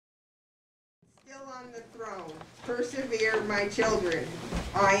Still on the throne. Persevere, my children.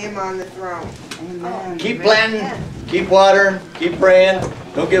 I am on the throne. Amen. Keep planting, keep watering, keep praying.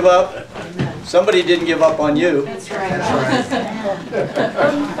 Don't give up. Somebody didn't give up on you. That's right.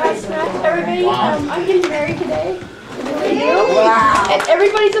 Guys, everybody, I'm getting married today. Wow. And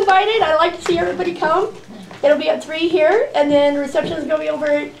everybody's invited. I like to see everybody come. It'll be at 3 here, and then reception is going to be over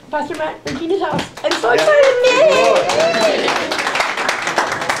at Pastor Matt and Regina's house. I'm so excited! Yay!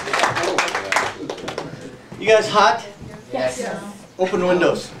 You guys hot? Yes. Open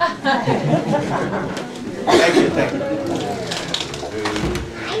windows. Thank you, thank you.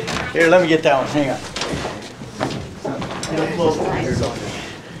 Here, let me get that one. Hang on.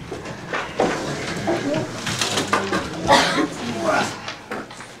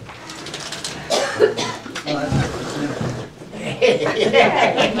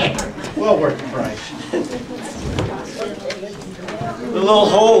 Well worth the price. The little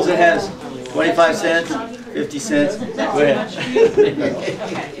holes it has 25 cents, 50 cents. Go ahead.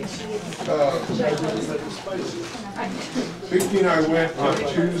 Vicky and I went on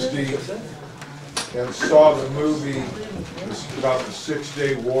Tuesday and saw the movie about the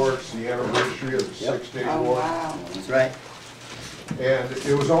 6-Day War. It's the anniversary of the 6-Day War. Wow. That's right. And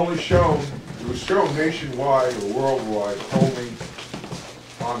it was shown nationwide or worldwide only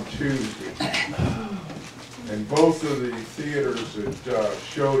on Tuesday. And both of the theaters that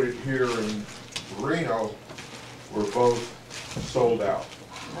showed it here in Reno were both sold out.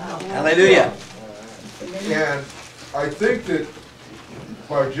 Hallelujah. And I think that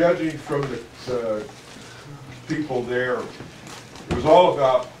by judging from the people there, it was all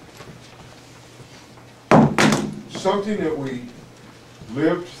about something that we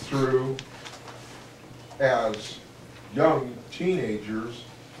lived through as young teenagers,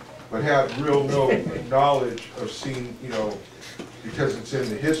 but had real no knowledge of seeing, because it's in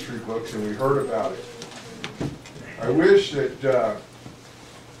the history books and we heard about it. I wish that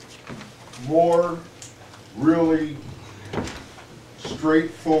more really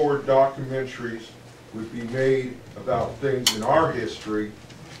straightforward documentaries would be made about things in our history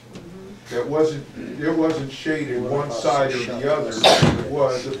that it wasn't shaded one side or the other. It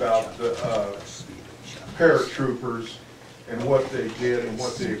was about the paratroopers and what they did and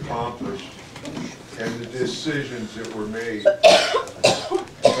what they accomplished and the decisions that were made.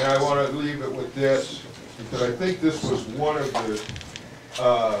 And I want to leave it with this, because I think this was one of the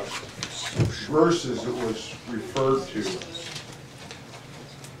verses that was referred to.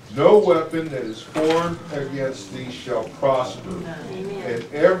 No weapon that is formed against thee shall prosper, and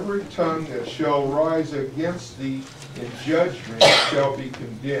every tongue that shall rise against thee in judgment shall be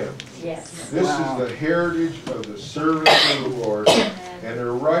condemned. Yes. This is the heritage of the servants of the Lord, and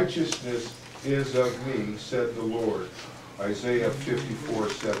their righteousness is of me, said the Lord. Isaiah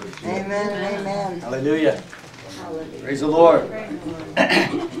 54:17. Amen. Amen. Hallelujah. Praise the Lord.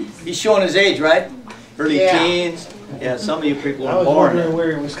 He's showing his age, right? Early teens. Yeah, some of you people I were was born. wondering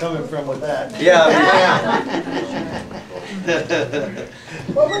where he was coming from with that. Yeah.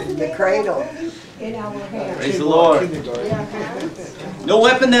 What was the cradle? In our hands. Praise the Lord. Kindergarten. No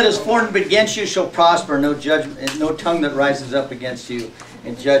weapon that is formed against you shall prosper. No judgment, no tongue that rises up against you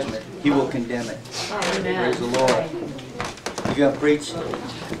in judgment, He will condemn it. Praise the Lord. You gonna preach?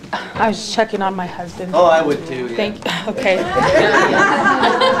 I was checking on my husband. Oh, I would too. Yeah. Thank. Okay.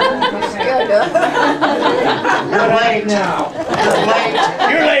 You're late now.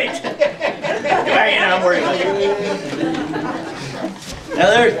 You're late. Come back in. I'm worried about you. Now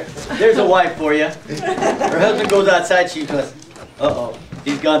there's a wife for you. Her husband goes outside. She goes, uh-oh,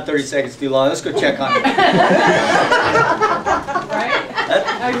 he's gone 30 seconds too long. Let's go check on him. Right?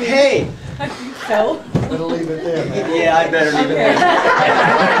 Hey. So. Better leave it there, man. Yeah, I better leave it there.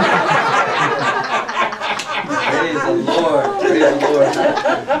 Praise the Lord. Praise the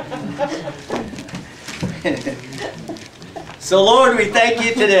Lord. So Lord, we thank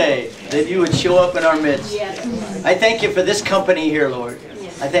you today that you would show up in our midst. I thank you for this company here, Lord.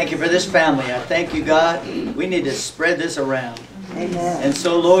 I thank you for this family. I thank you, God. We need to spread this around. Amen. And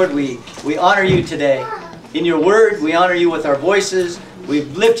so, Lord, we honor you today. In your word, we honor you with our voices.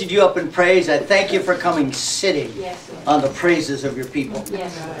 We've lifted you up in praise. I thank you for coming sitting on the praises of your people.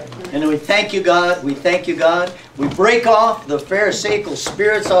 And we thank you, God. We thank you, God. We break off the pharisaical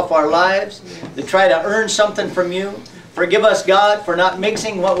spirits off our lives to try to earn something from you. Forgive us, God, for not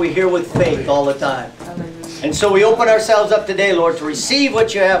mixing what we hear with faith all the time. And so we open ourselves up today, Lord, to receive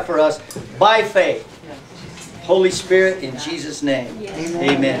what you have for us by faith. Holy Spirit, in Jesus' name,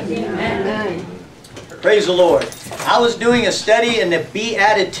 amen. Amen. Praise the Lord. I was doing a study in the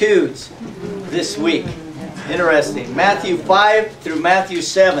Beatitudes this week. Interesting. Matthew 5 through Matthew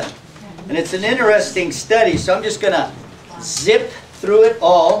 7. And it's an interesting study, so I'm just going to zip through it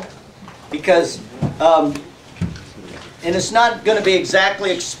all because, and it's not going to be exactly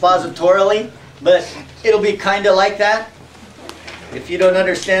expositorily, but it'll be kind of like that. If you don't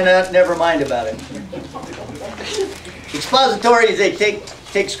understand that, never mind about it. Expository is they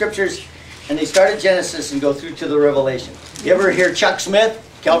take scriptures and they start at Genesis and go through to the Revelation. You ever hear Chuck Smith,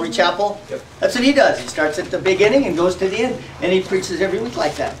 Calvary Chapel? Yep. That's what he does. He starts at the beginning and goes to the end, and he preaches every week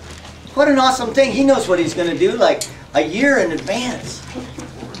like that. What an awesome thing. He knows what he's going to do like a year in advance.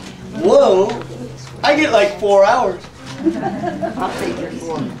 Whoa. I get like 4 hours. I'll take your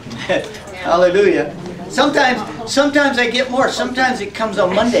 4. Hallelujah. Sometimes I get more. Sometimes it comes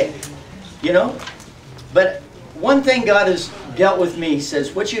on Monday, you know. But one thing God has dealt with me, he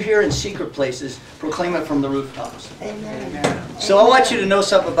says, what you hear in secret places, proclaim it from the rooftops. Amen. So I want you to know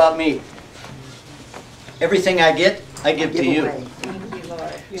something about me. Everything I get, I give to you.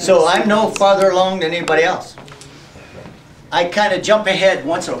 So I'm no farther along than anybody else. I kind of jump ahead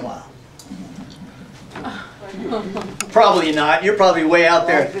once in a while. Probably not. You're probably way out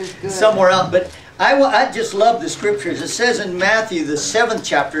there somewhere else. But I just love the scriptures. It says in Matthew, the 7th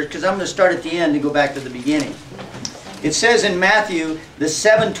chapter, because I'm going to start at the end and go back to the beginning. It says in Matthew, the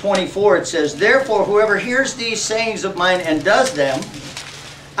 7:24, it says, therefore, whoever hears these sayings of mine and does them,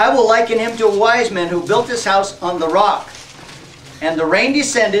 I will liken him to a wise man who built his house on the rock. And the rain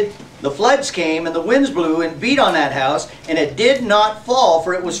descended, the floods came, and the winds blew and beat on that house, and it did not fall,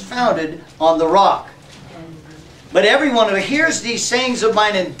 for it was founded on the rock. But everyone who hears these sayings of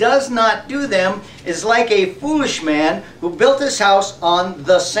mine and does not do them is like a foolish man who built his house on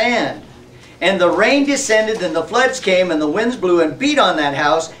the sand. And the rain descended, and the floods came, and the winds blew and beat on that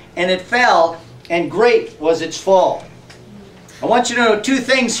house, and it fell, and great was its fall. I want you to know 2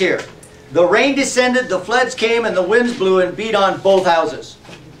 things here. The rain descended, the floods came, and the winds blew and beat on both houses.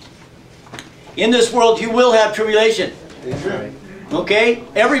 In this world you will have tribulation. Okay?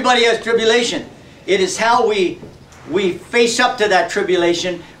 Everybody has tribulation. It is how we face up to that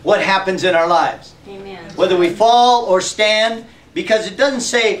tribulation, what happens in our lives. Amen. Whether we fall or stand, because it doesn't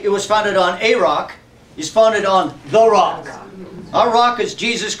say it was founded on a rock, it's founded on the rock. Our rock is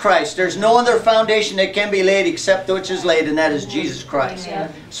Jesus Christ. There's no other foundation that can be laid except which is laid, and that is Jesus Christ.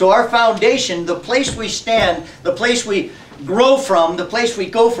 So our foundation, the place we stand, the place we grow from, the place we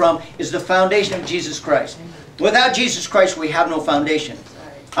go from, is the foundation of Jesus Christ. Without Jesus Christ, we have no foundation.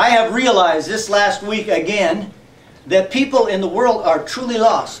 I have realized this last week again that people in the world are truly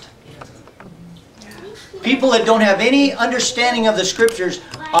lost. People that don't have any understanding of the Scriptures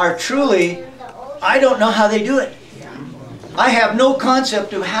are truly, I don't know how they do it. I have no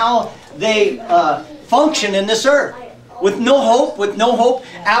concept of how they function in this earth. With no hope,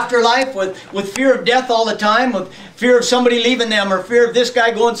 afterlife, with fear of death all the time, with fear of somebody leaving them, or fear of this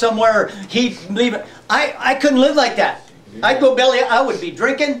guy going somewhere, or he leaving. I couldn't live like that. I'd go belly, I would be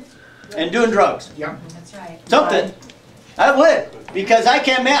drinking and doing drugs. Yeah. That's right. Something. I would. Because I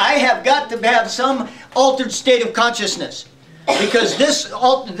can't, I have got to have some altered state of consciousness. Because this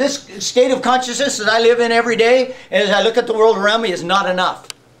state of consciousness that I live in every day, as I look at the world around me, is not enough.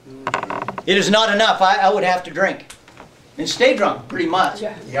 It is not enough. I would have to drink. And stay drunk, pretty much.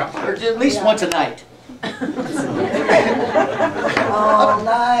 Yep. Or at least once a night. All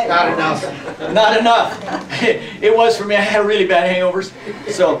night. Not enough. Not enough. It was for me. I had really bad hangovers.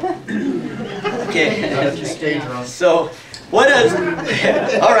 So, okay. Stay drunk. So, what is...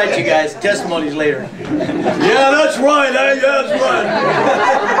 All right, you guys. Testimonies later. Yeah, that's right. Yeah, that's right.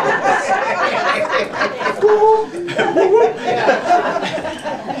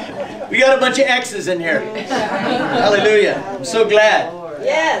 We got a bunch of X's in here. Hallelujah. I'm so glad.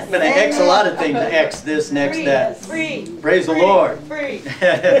 Yes. I'm going to X a lot of things. X this, next that. Free. Praise the Lord. Free.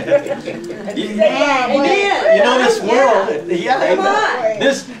 You Amen. know this world, Come on.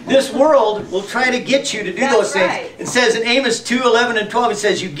 this world will try to get you to do That's those things. right. It says in Amos 2:11 and 12, it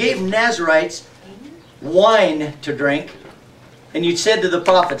says, you gave Nazarites wine to drink, and you said to the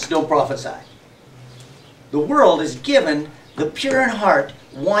prophets, don't prophesy. The world is given the pure in heart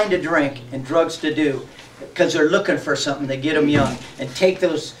wine to drink and drugs to do, because they're looking for something to get them young and take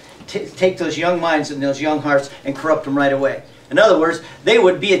those young minds and those young hearts and corrupt them right away. In other words, they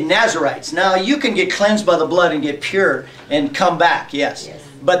would be Nazarites. Now, you can get cleansed by the blood and get pure and come back, yes.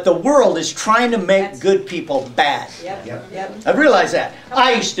 But the world is trying to make good people bad. Yep. I realize that.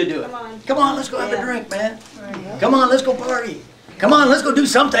 I used to do it. Come on. Come on, let's go have a drink, man. Come on, let's go party. Come on, let's go do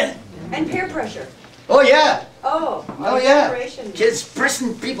something. And peer pressure. Oh, yeah. Oh yeah. generation. Kids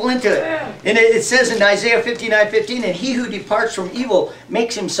pressing people into it. And it says in Isaiah 59:15, and he who departs from evil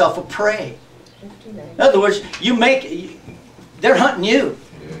makes himself a prey. In other words, they're hunting you.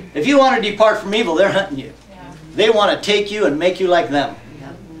 If you want to depart from evil, they're hunting you. They want to take you and make you like them.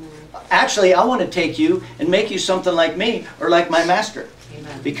 Actually, I want to take you and make you something like me or like my master.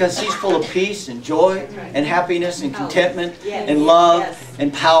 Because he's full of peace and joy and happiness and contentment and love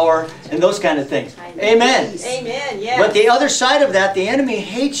and power and those kind of things. Amen. Amen, yes. But the other side of that, the enemy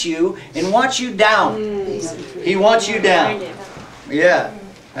hates you and wants you down. He wants you down. Yeah.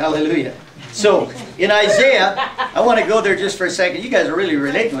 Hallelujah. So, in Isaiah, I want to go there just for a second. You guys are really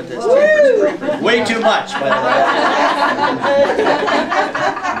relating with this. Way too much, by the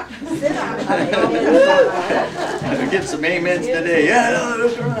way. Get some amens today. Yeah.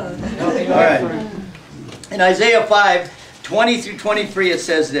 All right. In Isaiah 5, 20 through 23, it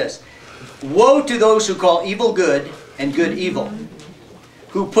says this. Woe to those who call evil good and good evil,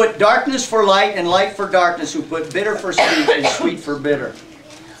 who put darkness for light and light for darkness, who put bitter for sweet and sweet for bitter.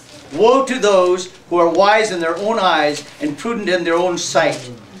 Woe to those who are wise in their own eyes and prudent in their own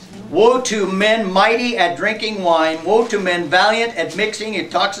sight. Woe to men mighty at drinking wine. Woe to men valiant at mixing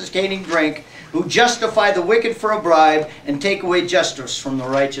intoxicating drink, who justify the wicked for a bribe and take away justice from the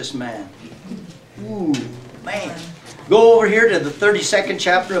righteous man. Ooh, man. Go over here to the 32nd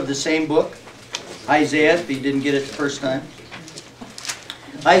chapter of the same book, Isaiah, if you didn't get it the first time.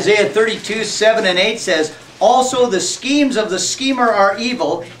 Isaiah 32, 7 and 8 says, also the schemes of the schemer are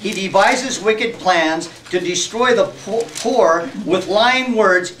evil. He devises wicked plans to destroy the poor with lying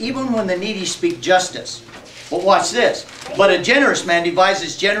words, even when the needy speak justice. But watch this. But a generous man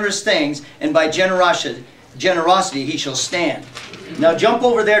devises generous things, and by generosity he shall stand. Now jump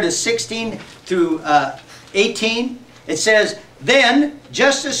over there to 16 through 18. It says, then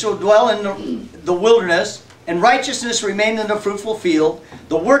justice will dwell in the wilderness, and righteousness remain in the fruitful field.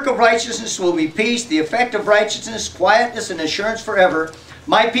 The work of righteousness will be peace, the effect of righteousness, quietness and assurance forever.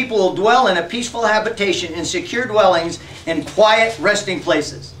 My people will dwell in a peaceful habitation, in secure dwellings, in quiet resting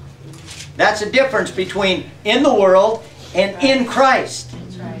places. That's the difference between in the world and in Christ.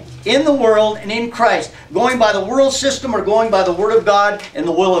 In the world and in Christ. Going by the world system or going by the Word of God and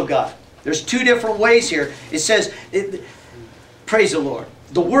the will of God. There's two different ways here. It says, praise the Lord.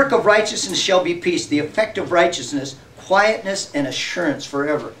 The work of righteousness shall be peace. The effect of righteousness, quietness and assurance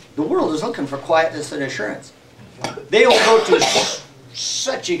forever. The world is looking for quietness and assurance. They will go to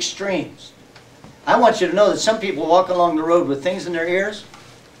such extremes. I want you to know that some people walk along the road with things in their ears.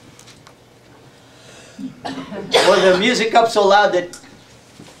 Or the music up so loud that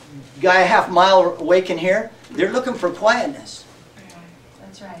guy a half mile away can hear. They're looking for quietness.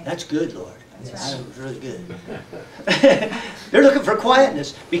 That's right. That's good, Lord. That's right. That was really good. They're looking for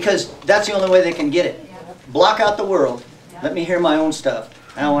quietness because that's the only way they can get it. Block out the world. Let me hear my own stuff.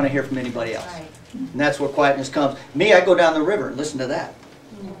 I don't want to hear from anybody else. And that's where quietness comes. Me, I go down the river and listen to that.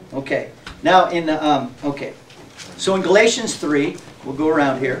 Okay. Now in okay. So in Galatians 3, we'll go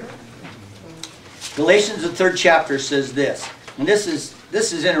around here. Galatians the 3rd chapter says this. And this is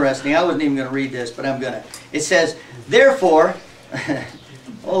interesting. I wasn't even going to read this, but I'm going to. It says, therefore,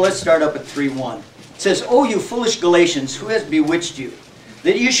 well, let's start up at 3:1. It says, "O you foolish Galatians, who has bewitched you,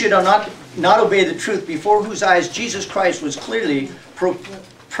 that you should not obey the truth, before whose eyes Jesus Christ was clearly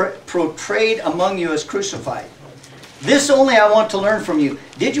portrayed among you as crucified? This only I want to learn from you.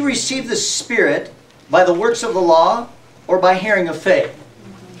 Did you receive the Spirit by the works of the law, or by hearing of faith?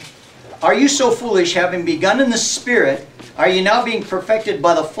 Are you so foolish, having begun in the Spirit, are you now being perfected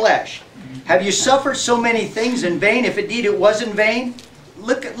by the flesh? Have you suffered so many things in vain, if indeed it was in vain?"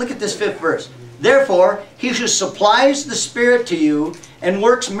 Look at this 5th verse. "Therefore, he who supplies the Spirit to you and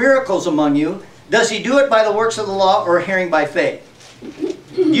works miracles among you, does he do it by the works of the law or hearing by faith?"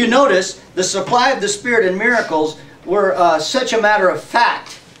 You notice the supply of the Spirit and miracles were such a matter of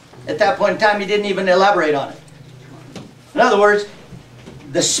fact. At that point in time, he didn't even elaborate on it. In other words,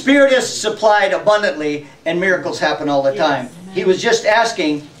 the Spirit is supplied abundantly and miracles happen all the time. He was just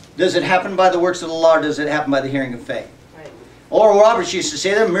asking, does it happen by the works of the law or does it happen by the hearing of faith? Oral Roberts used to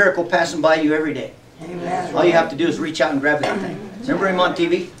say, there's a miracle passing by you every day. Amen. All you have to do is reach out and grab that thing. Remember him on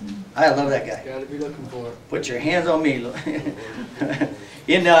TV? I love that guy. Gotta be looking for it. Put your hands on me.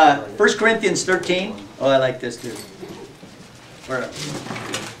 In 1 Corinthians 13, oh, I like this too. I'm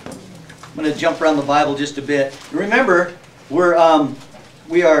going to jump around the Bible just a bit. Remember,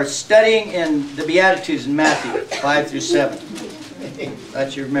 we are studying in the Beatitudes in Matthew 5 through 7.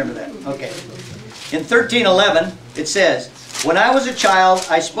 That you remember that. Okay. In 13:11, it says, "When I was a child,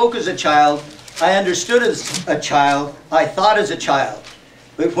 I spoke as a child, I understood as a child, I thought as a child.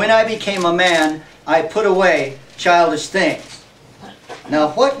 But when I became a man, I put away childish things." Now,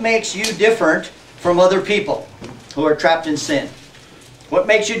 what makes you different from other people who are trapped in sin? What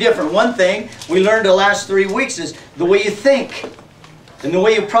makes you different? One thing we learned the last 3 weeks is the way you think. and the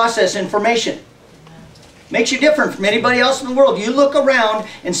way you process information. Makes you different from anybody else in the world. You look around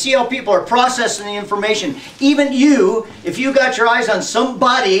and see how people are processing the information. Even you, if you got your eyes on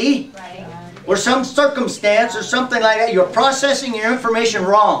somebody or some circumstance or something like that, you're processing your information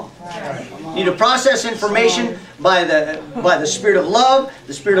wrong. You need to process information by the spirit of love,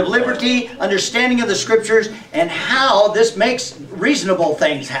 the spirit of liberty, understanding of the scriptures, and how this makes reasonable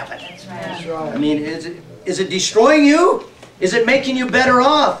things happen. I mean, is it destroying you? Is it making you better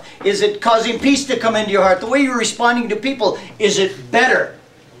off? Is it causing peace to come into your heart? The way you're responding to people, is it better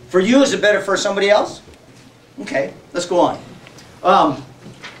for you? Is it better for somebody else? Okay, let's go on.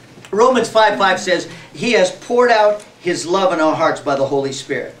 Romans 5:5 says, He has poured out His love in our hearts by the Holy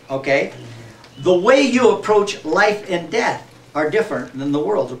Spirit. Okay? The way you approach life and death are different than the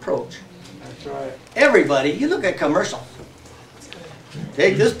world's approach. That's right. Everybody, you look at commercials.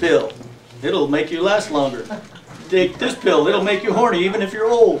 Take this pill. It'll make you last longer. Take this pill. It'll make you horny even if you're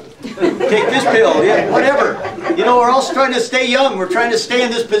old. Take this pill. Yeah, whatever. You know, we're all trying to stay young. We're trying to stay in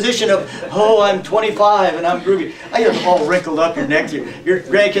this position of, oh, I'm 25 and I'm groovy. I have all wrinkled up your neck. Your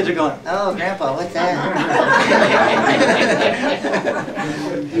grandkids are going, oh, Grandpa, what's that?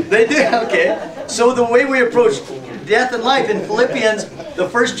 They do, okay. So the way we approach death and life in Philippians, the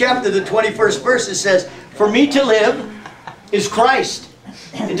first chapter, the 21st verse, it says, for me to live is Christ,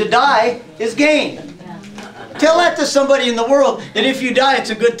 and to die is gain. Tell that to somebody in the world that if you die, it's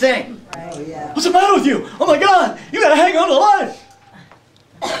a good thing. Oh, yeah. What's the matter with you? Oh my God, you got to hang on to life.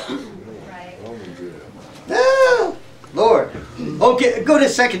 Oh, Lord. Okay, go to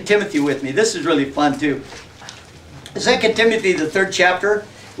 2 Timothy with me. This is really fun too. 2 Timothy, the 3rd chapter.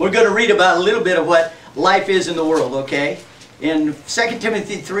 We're going to read about a little bit of what life is in the world, okay? In 2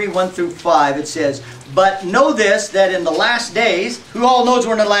 Timothy 3:1-5, it says, but know this, that in the last days, who all knows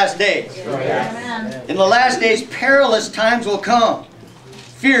we're in the last days? Amen. In the last days, perilous times will come.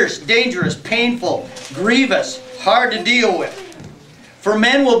 Fierce, dangerous, painful, grievous, hard to deal with. For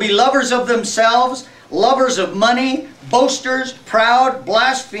men will be lovers of themselves, lovers of money, boasters, proud,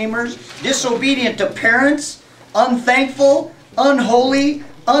 blasphemers, disobedient to parents, unthankful, unholy,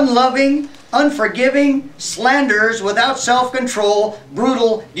 unloving, unforgiving, slanderers, without self-control,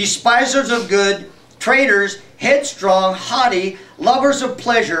 brutal, despisers of good, traitors, headstrong, haughty, lovers of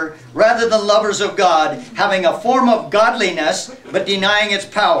pleasure rather than lovers of God, having a form of godliness but denying its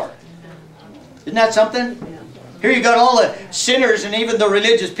power. Isn't that something? Here you got all the sinners and even the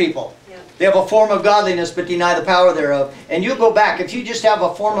religious people. They have a form of godliness but deny the power thereof. And you'll go back. If you just have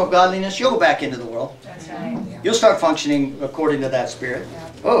a form of godliness, you'll go back into the world. That's right. You'll start functioning according to that spirit.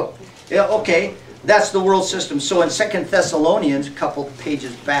 Oh, yeah, okay. That's the world system. So in 2 Thessalonians, a couple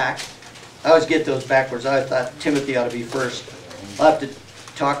pages back, I always get those backwards. I thought Timothy ought to be first. I'll have to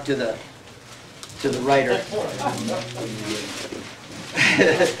talk to the writer.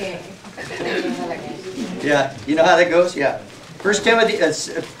 Yeah, you know how that goes? Yeah. 2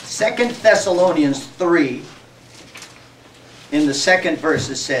 Thessalonians 3, in the 2nd verse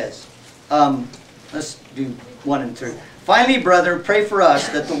it says, let's do 1 and 3. Finally, brethren, pray for us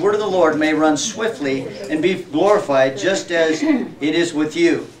that the word of the Lord may run swiftly and be glorified just as it is with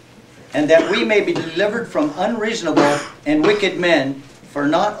you, and that we may be delivered from unreasonable and wicked men, for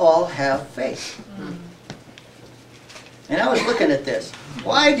not all have faith. And I was looking at this.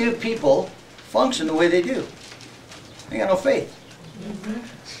 Why do people function the way they do? They got no faith.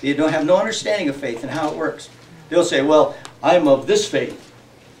 They don't have no understanding of faith and how it works. They'll say, well, I'm of this faith.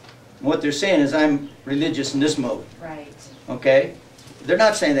 And what they're saying is I'm religious in this mode. Right. Okay? They're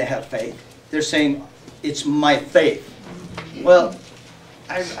not saying they have faith. They're saying it's my faith. Well,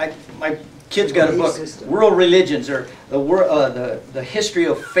 my kids got a book, World Religions, or the History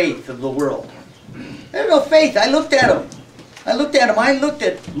of Faith of the World. There's no faith. I looked at them. I looked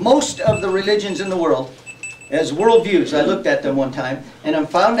at most of the religions in the world as worldviews. I looked at them one time, and I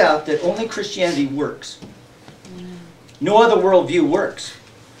found out that only Christianity works. No other worldview works.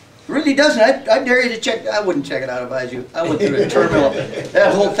 It really doesn't. I dare you to check. I wouldn't check it out if I was you. I went through a turmoil.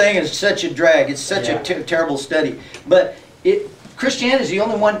 That whole thing is such a drag. It's such a terrible study. But Christianity is the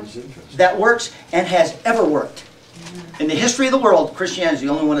only one that works and has ever worked. In the history of the world, Christianity is the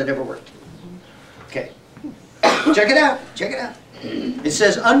only one that ever worked. Okay. Check it out. Check it out. It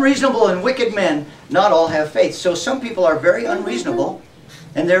says, unreasonable and wicked men, not all have faith. So some people are very unreasonable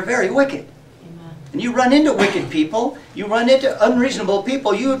and they're very wicked. And you run into wicked people, you run into unreasonable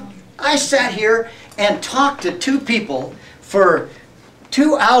people. I sat here and talked to 2 people for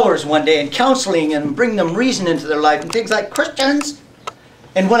 2 hours one day in counseling and bring them reason into their life and things like Christians.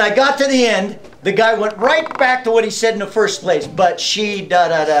 And when I got to the end, the guy went right back to what he said in the first place. But she,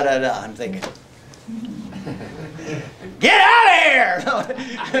 da-da-da-da-da. I'm thinking, Get out of here!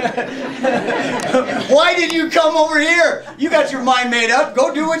 Why did you come over here? You got your mind made up.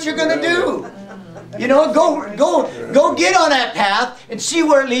 Go do what you're going to do. You know, go get on that path and see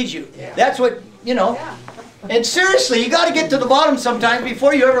where it leads you. That's what, you know. And seriously, you got to get to the bottom sometimes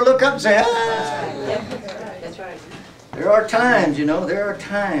before you ever look up and say, ah. That's right. There are times, you know, there are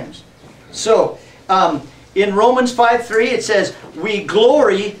times. So, in Romans 5:3 it says, we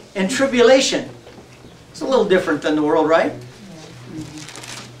glory in tribulation. It's a little different than the world, right?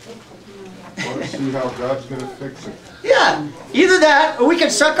 Want to see how God's going to fix it. Yeah, either that, or we can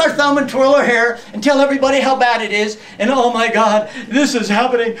suck our thumb and twirl our hair and tell everybody how bad it is, and oh my God, this is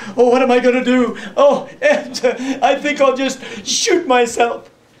happening. Oh, what am I going to do? Oh, and I think I'll just shoot myself.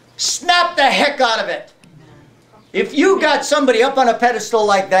 Snap the heck out of it. If you got somebody up on a pedestal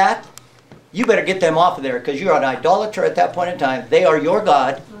like that, you better get them off of there, because you're an idolater at that point in time. They are your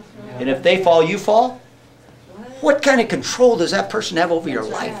God, and if they fall, you fall. What kind of control does that person have over your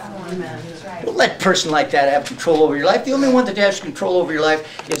life? Don't let a person like that have control over your life. The only one that has control over your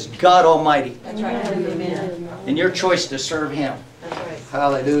life is God Almighty. That's right. Amen. And your choice to serve Him. That's right.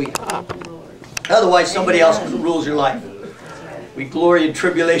 Hallelujah. Otherwise, somebody else rules your life. We glory in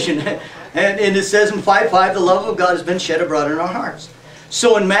tribulation. And it says in 5:5, the love of God has been shed abroad in our hearts.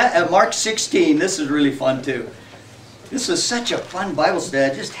 So in Mark 16, this is really fun too. This is such a fun Bible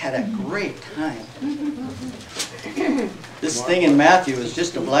study. I just had a great time. This thing in Matthew is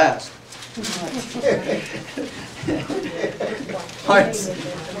just a blast.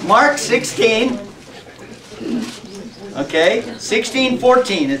 Mark 16. Okay,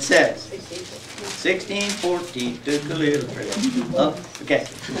 16:14 it says. 16:14 took a little trip. Oh, okay.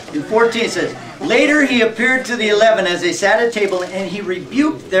 In 14 it says, later he appeared to the 11 as they sat at table, and he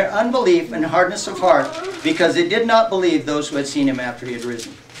rebuked their unbelief and hardness of heart, because they did not believe those who had seen him after he had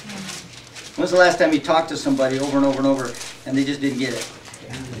risen. When was the last time you talked to somebody over and over and over and they just didn't get it?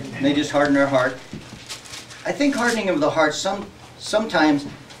 And they just hardened their heart? I think hardening of the heart, sometimes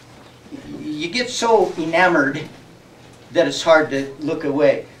you get so enamored that it's hard to look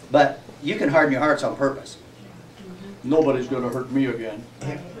away. But you can harden your hearts on purpose. Nobody's going to hurt me again.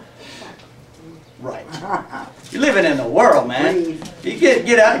 Right. You're living in the world, man. You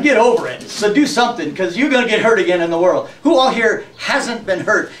get over it. So do something, because you're going to get hurt again in the world. Who all here hasn't been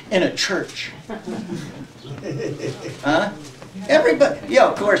hurt in a church? Huh? Everybody. Yeah,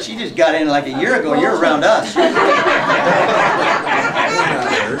 of course, you just got in like a year ago. You're around us.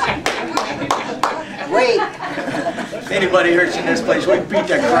 Wait. If anybody hurts in this place, we beat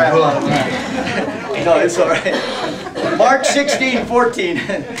that crap out of them. No, it's all right. Mark 16:14.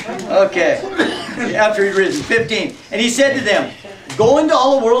 Okay. After he'd risen. 15. And he said to them, go into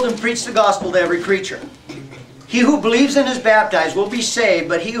all the world and preach the gospel to every creature. He who believes and is baptized will be saved,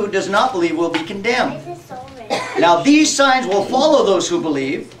 but he who does not believe will be condemned. Now these signs will follow those who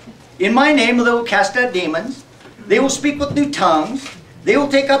believe. In my name they will cast out demons. They will speak with new tongues. They will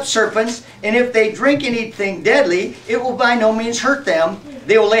take up serpents, and if they drink anything deadly, it will by no means hurt them.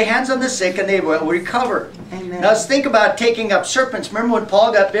 They will lay hands on the sick, and they will recover. Amen. Now let's think about taking up serpents. Remember when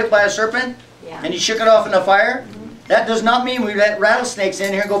Paul got bit by a serpent? Yeah. And he shook it off in the fire? That does not mean we let rattlesnakes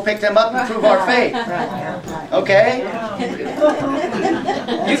in here and go pick them up and prove our faith. Okay?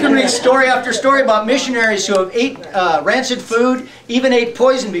 You can read story after story about missionaries who have ate rancid food, even ate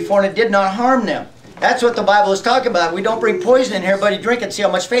poison before, and it did not harm them. That's what the Bible is talking about. We don't bring poison in here, everybody drink and see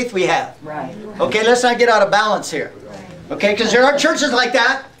how much faith we have. Right. Okay, let's not get out of balance here. Okay, because there are churches like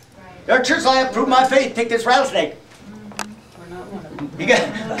that. There are churches like that. Prove my faith. Take this rattlesnake. You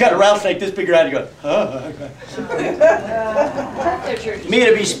got a rattlesnake this big around. You go, oh, okay. Me,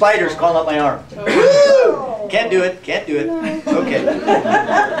 it'd be spiders crawling up my arm. Woo! Can't do it. Can't do it. Okay.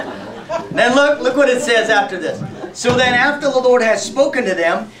 Then look what it says after this. So then after the Lord had spoken to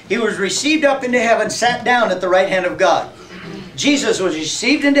them, he was received up into heaven, sat down at the right hand of God. Jesus was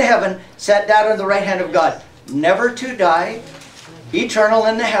received into heaven, sat down at the right hand of God. Never to die, eternal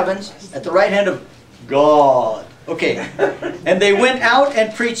in the heavens, at the right hand of God. Okay. And they went out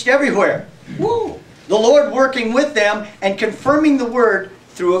and preached everywhere. Woo! The Lord working with them and confirming the word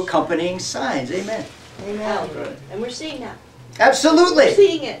through accompanying signs. Amen. Amen. And we're seeing that. Absolutely. We're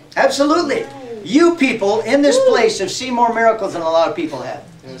seeing it. Absolutely. You people in this place have seen more miracles than a lot of people have.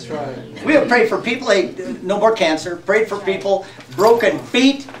 That's right. We have prayed for people, hey, no more cancer. Prayed for people, broken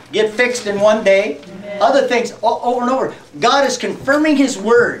feet, get fixed in one day. Other things over and over. God is confirming His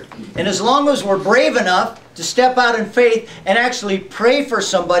word. And as long as we're brave enough to step out in faith and actually pray for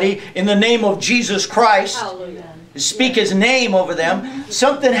somebody in the name of Jesus Christ, Hallelujah. speak His name over them,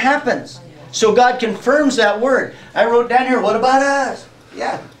 something happens. So God confirms that word. I wrote down here, what about us?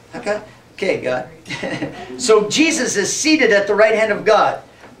 Yeah. Okay, God. So Jesus is seated at the right hand of God.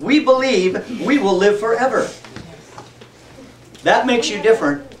 We believe we will live forever. That makes you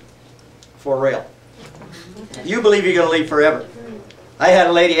different for real. You believe you're going to live forever. I had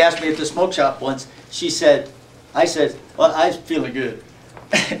a lady ask me at the smoke shop once. I said, well, I was feeling good.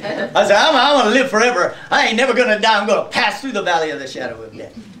 I said, I want to live forever. I ain't never going to die. I'm going to pass through the valley of the shadow of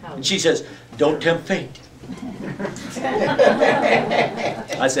death. And she says, don't tempt fate.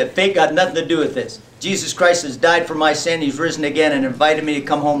 I said, fate got nothing to do with this. Jesus Christ has died for my sin. He's risen again and invited me to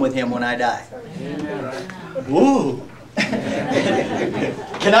come home with Him when I die. Ooh.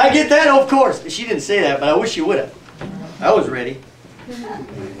 Can I get that? Of course. She didn't say that, but I wish she would have. I was ready.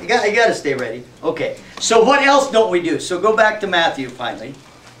 You got to stay ready. Okay. So what else don't we do? So go back to Matthew finally.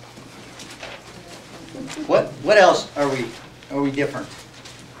 What else are we different?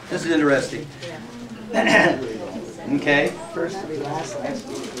 This is interesting. Okay. First to be last, last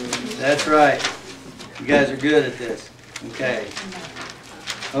to be. That's right. You guys are good at this. Okay.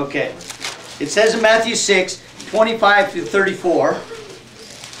 Okay. It says in Matthew 6, 25 through 34.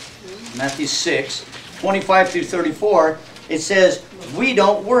 Matthew 6, 25 through 34. It says, we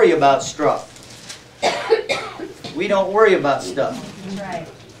don't worry about stuff. We don't worry about stuff. Right.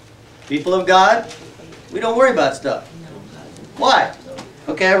 People of God, we don't worry about stuff. Why?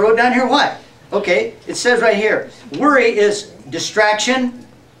 Okay, I wrote down here why. Okay, it says right here, worry is distraction,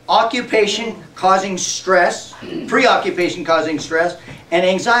 occupation causing stress, preoccupation causing stress, and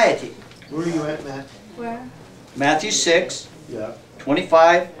anxiety. Where are you at, Matt? Where? Matthew 6, Yeah.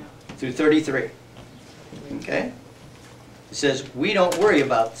 25 through 33. Okay? It says, we don't worry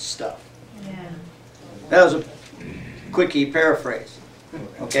about stuff. Yeah. That was a quickie paraphrase.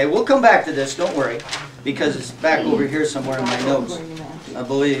 Okay, we'll come back to this, don't worry, because it's back over here somewhere in my notes, I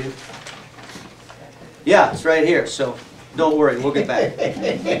believe. Yeah, it's right here, so don't worry, we'll get back.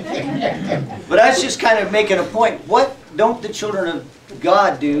 But I was just kind of making a point. What don't the children of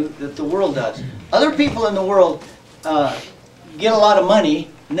God do that the world does? Other people in the world get a lot of money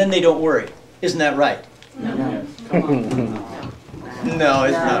and then they don't worry. Isn't that right? No. No,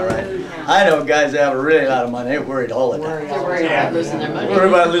 it's not right. I know guys that have a really lot of money, they're worried all the time. They're worried about losing their money. Worry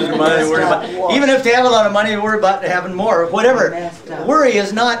about losing money, worry about, even if they have a lot of money, they worry about having more, whatever. Worry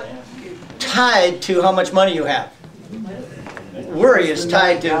is not tied to how much money you have. Worry is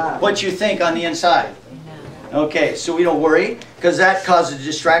tied to what you think on the inside. Okay, so we don't worry, because that causes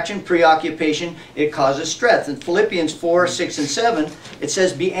distraction, preoccupation, it causes stress. In Philippians 4, 6, and 7, it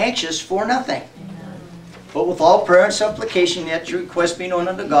says, be anxious for nothing. But with all prayer and supplication, let your requests be known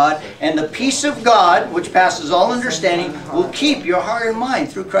unto God, and the peace of God, which passes all understanding, will keep your heart and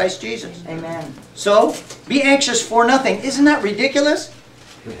mind through Christ Jesus. Amen. So, be anxious for nothing. Isn't that ridiculous?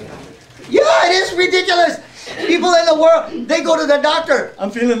 Yeah, it is ridiculous. People in the world, they go to the doctor.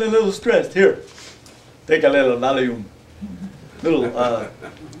 I'm feeling a little stressed. Here, take a little Valium. Little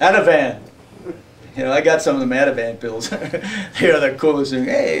Ativan. You know, I got some of the Ativan pills. Here they're coolest thing.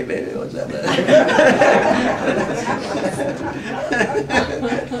 Hey, baby, what's up?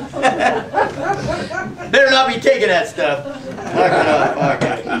 Better not be taking that stuff. Knock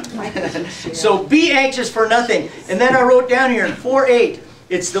it off. So be anxious for nothing. And then I wrote down here in 4:8.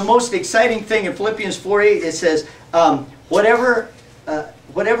 It's the most exciting thing in Philippians 4:8. It says,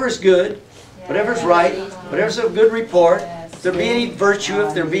 whatever's good, whatever's right, whatever's of good report, if there be any virtue,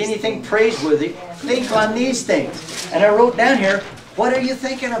 if there be anything praiseworthy, think on these things. And I wrote down here, what are you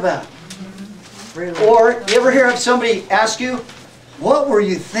thinking about? Really? Or you ever hear of somebody ask you, what were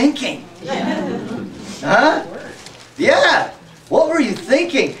you thinking? Huh? Yeah. What were you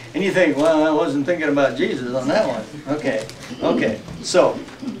thinking? And you think, well, I wasn't thinking about Jesus on that one. Okay. Okay. So,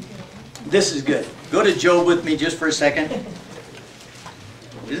 this is good. Go to Job with me just for a second.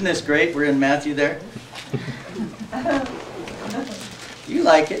 Isn't this great? We're in Matthew there. You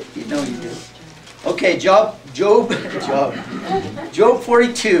like it. You know you do. Okay, Job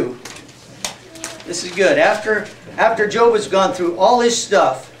 42. This is good. After Job has gone through all his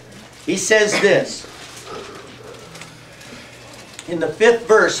stuff, he says this. In the 5th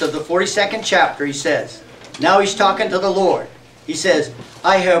verse of the 42nd chapter, he says, now he's talking to the Lord. He says,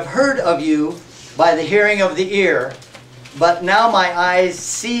 I have heard of you by the hearing of the ear, but now my eyes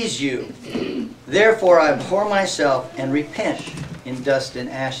sees you. Therefore I abhor myself and repent in dust and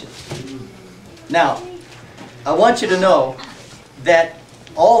ashes. Now, I want you to know that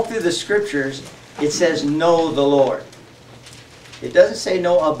all through the scriptures, it says, know the Lord. It doesn't say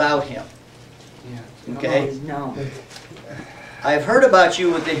know about Him. Okay? No. I have heard about you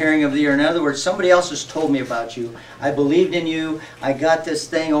with the hearing of the ear. In other words, somebody else has told me about you. I believed in you. I got this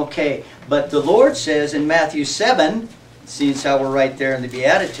thing, okay. But the Lord says in Matthew 7, see how we're right there in the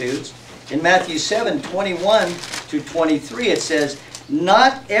Beatitudes, In Matthew 7:21-23 it says,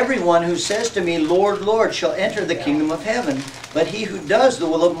 "Not everyone who says to me, Lord, Lord, shall enter the kingdom of heaven, but he who does the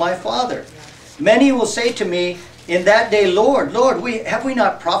will of my Father. Many will say to me in that day, Lord, Lord, have we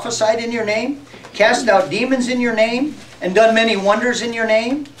not prophesied in your name, cast out demons in your name, and done many wonders in your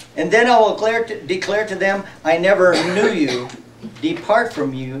name? And then I will declare to them, I never knew you. Depart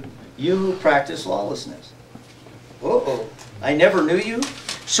from you, you who practice lawlessness." Uh-oh, I never knew you?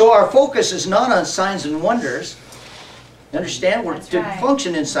 So our focus is not on signs and wonders. You understand? We're to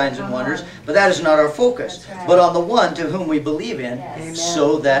function in signs and wonders, but that is not our focus. But on the one to whom we believe in,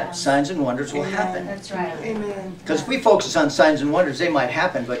 so that signs and wonders will happen. That's right. Amen. Because if we focus on signs and wonders, they might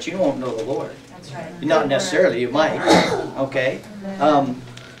happen, but you won't know the Lord. That's right. Not necessarily, you might. Okay?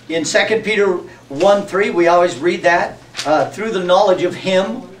 In 2 Peter 1:3, we always read that. Through the knowledge of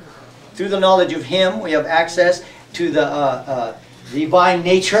Him, we have access to the divine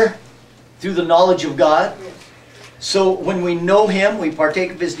nature, through the knowledge of God. So when we know Him, we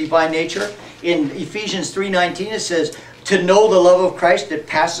partake of His divine nature. In Ephesians 3:19 it says, to know the love of Christ that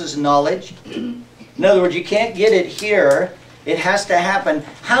passes knowledge. In other words, you can't get it here. It has to happen.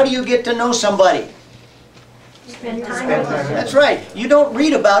 How do you get to know somebody? Spend time with them. That's right. You don't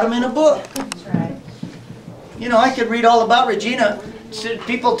read about them in a book. That's right. You know, I could read all about Regina.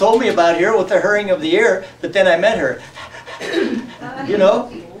 People told me about her with the hurrying of the ear, but then I met her. You know?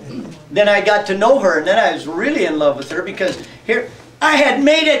 Then I got to know her, and then I was really in love with her because here, I had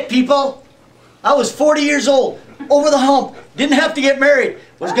made it, people. I was 40 years old, over the hump, didn't have to get married,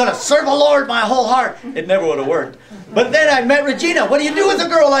 was going to serve the Lord my whole heart. It never would have worked. But then I met Regina. What do you do with a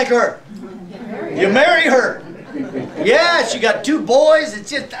girl like her? You marry her. Yeah, she got 2 boys. It's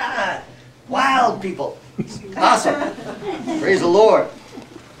just wild, people. Awesome. Praise the Lord.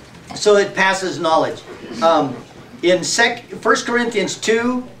 So it passes knowledge. In 1 Corinthians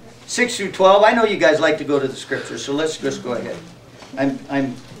 2:6-12, I know you guys like to go to the scriptures, so let's just go ahead.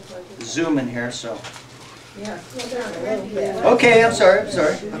 I'm zooming here, so. Okay, I'm sorry.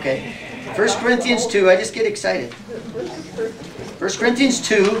 Okay. 1 Corinthians 2, I just get excited. 1 Corinthians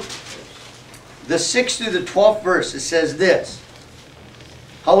 2, the 6th through the 12th verse, it says this.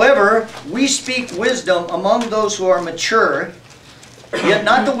 However, we speak wisdom among those who are mature, yet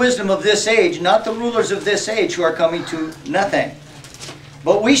not the wisdom of this age, not the rulers of this age who are coming to nothing.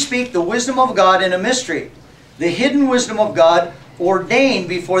 But we speak the wisdom of God in a mystery, the hidden wisdom of God ordained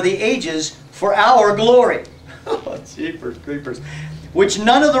before the ages for our glory. Jeepers creepers. Which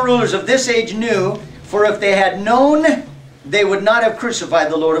none of the rulers of this age knew, for if they had known, they would not have crucified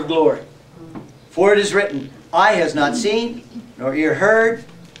the Lord of glory. For it is written, eye has not seen, nor ear heard,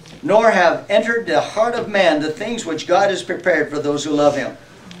 nor have entered the heart of man the things which God has prepared for those who love Him.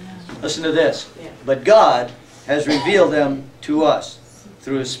 Listen to this. But God has revealed them to us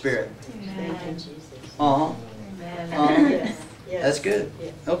through His Spirit. That's good.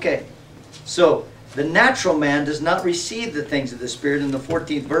 Okay. So, the natural man does not receive the things of the Spirit in the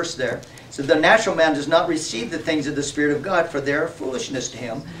 14th verse there. So the natural man does not receive the things of the Spirit of God, for they are foolishness to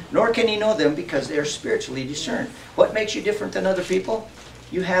him, nor can he know them because they are spiritually discerned. What makes you different than other people?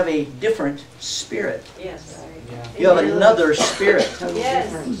 You have a different spirit. Yes. You have another spirit.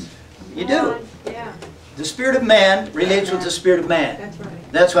 Yes. You do. Yeah. The spirit of man relates with the spirit of man. That's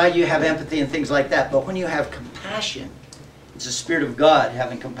right. That's why you have empathy and things like that. But when you have compassion, it's the Spirit of God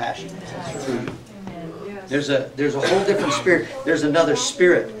having compassion through you. There's a whole different spirit. There's another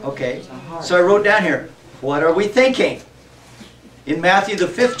spirit. Okay. So I wrote down here, what are we thinking? In Matthew the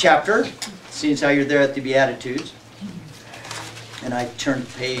 5th chapter, seeing as how you're there at the Beatitudes, and I turned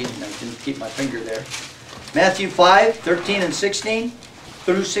the page and I didn't keep my finger there. Matthew 5, 13 and 16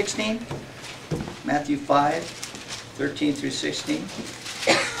 through 16. Matthew 5, 13 through 16.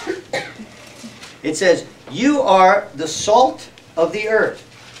 It says, you are the salt of the earth.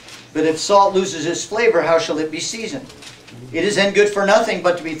 But if salt loses its flavor, how shall it be seasoned? It is then good for nothing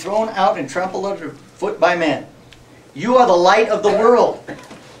but to be thrown out and trampled underfoot by men. You are the light of the world.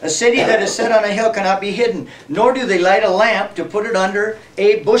 A city that is set on a hill cannot be hidden, nor do they light a lamp to put it under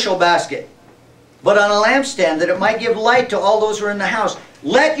a bushel basket, but on a lampstand, that it might give light to all those who are in the house.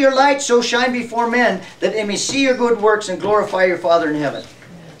 Let your light so shine before men, that they may see your good works and glorify your Father in heaven.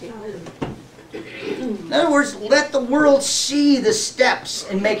 In other words, let the world see the steps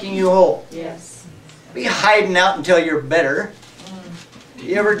in making you whole. Yes. Be hiding out until you're better.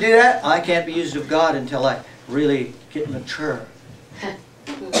 You ever do that? I can't be used of God until I really get mature.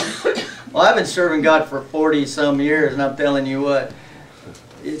 Well, I've been serving God for 40-some years, and I'm telling you what,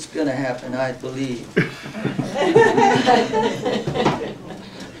 it's going to happen, I believe.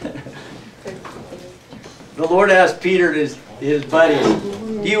 The Lord asked Peter and his buddies,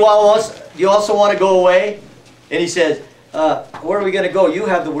 do you all you also want to go away? And he says, where are we going to go? You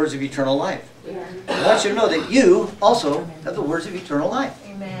have the words of eternal life. I want you to know that you also have the words of eternal life.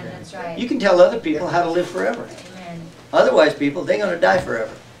 Amen, that's right. You can tell other people how to live forever. Amen. Otherwise, people, they're going to die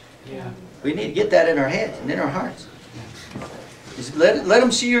forever. We need to get that in our heads and in our hearts. Just let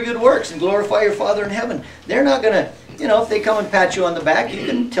them see your good works and glorify your Father in heaven. They're not going to, you know, if they come and pat you on the back, you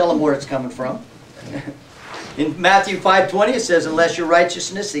can tell them where it's coming from. In Matthew 5:20 it says, unless your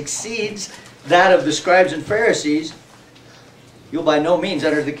righteousness exceeds that of the scribes and Pharisees, you'll by no means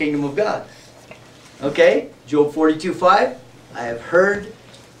enter the kingdom of God. Okay? Job 42:5, I have heard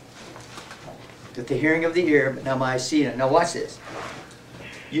with the hearing of the ear, but now my eyes see it. Now watch this.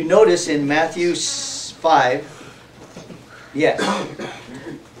 You notice in Matthew 5, yes.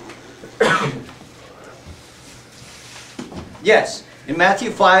 Yes, in Matthew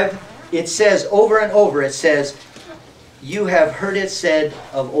 5, it says over and over, it says, you have heard it said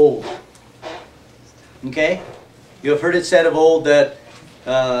of old. Okay? You have heard it said of old that,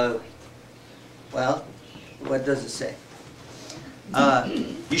 well, what does it say?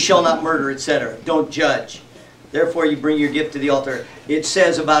 You shall not murder, etc. Don't judge. Therefore you bring your gift to the altar. It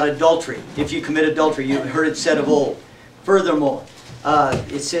says about adultery. If you commit adultery, you have heard it said of old. Furthermore,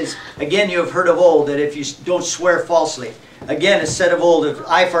 it says, again you have heard of old that if you don't swear falsely. Again, it's said of old, of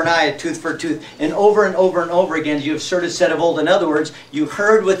eye for an eye, a tooth for a tooth. And over and over again, you have heard it said of old. In other words, you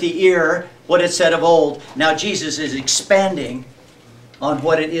heard with the ear what it said of old. Now Jesus is expanding on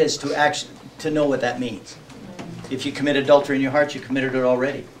what it is to know what that means. If you commit adultery in your heart, you committed it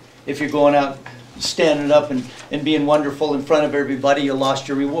already. If you're going out, standing up and being wonderful in front of everybody, you lost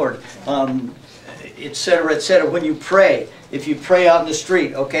your reward. Etc., etc. When you pray, if you pray out in the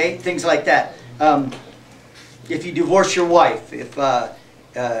street, okay, things like that. If you divorce your wife,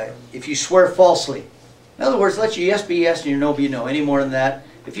 if you swear falsely. In other words, let your yes be yes and your no be no. Any more than that.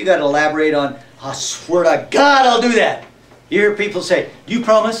 If you got to elaborate on, I swear to God I'll do that. You hear people say, do you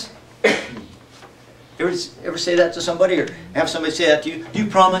promise? Ever say that to somebody or have somebody say that to you? Do you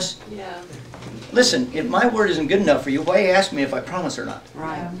promise? Yeah. Listen, if my word isn't good enough for you, why ask me if I promise or not?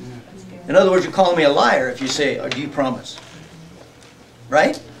 Right. In other words, you're calling me a liar if you say, or do you promise?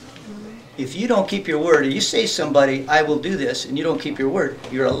 Right? If you don't keep your word, or you say somebody, I will do this, and you don't keep your word,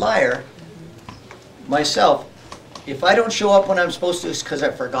 you're a liar. Myself, if I don't show up when I'm supposed to, it's because I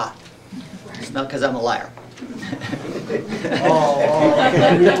forgot. It's not because I'm a liar. Okay.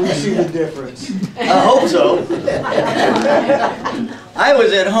 We see the difference. I hope so. I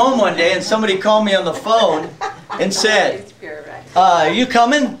was at home one day and somebody called me on the phone and said, are you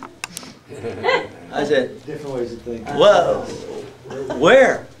coming? I said, Different ways of thinking. well,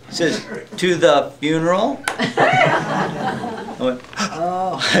 where? He says, to the funeral. I went,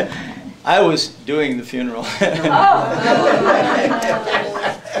 oh. I was doing the funeral.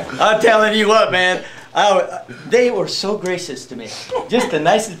 I'm telling you what, man. They were so gracious to me. Just the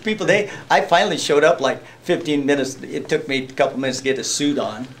nicest people. I finally showed up like 15 minutes. It took me a couple minutes to get a suit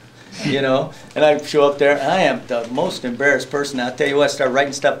on, you know. And I show up there. I am the most embarrassed person. I'll tell you what, I started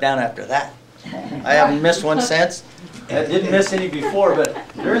writing stuff down after that. I haven't missed one since. I didn't miss any before, but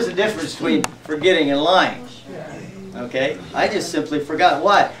there is a difference between forgetting and lying. Okay? I just simply forgot.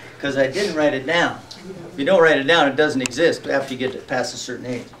 Why? Because I didn't write it down. If you don't write it down, it doesn't exist after you get past a certain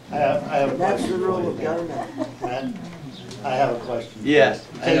age. I have a That's the question. rule of government. Matt, I have a question. Yes.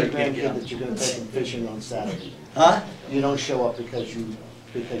 Tell your grandkid that you're going to take him fishing on Saturday. Huh? You don't show up because you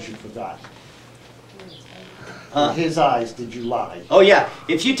forgot. Huh? In his eyes, did you lie? Oh yeah,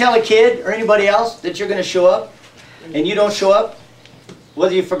 if you tell a kid or anybody else that you're going to show up and you don't show up,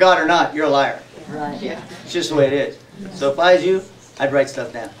 whether you forgot or not, you're a liar. Right. Yeah. It's just the way it is. So if I was you, I'd write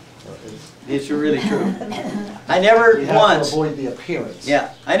stuff down. It's really true. I never You have once, to avoid the appearance.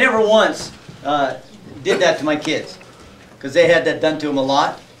 yeah, I never once did that to my kids because they had that done to them a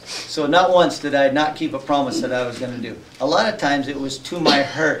lot. So not once did I not keep a promise that I was going to do. A lot of times it was to my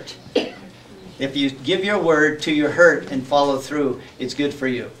hurt. If you give your word to your hurt and follow through, it's good for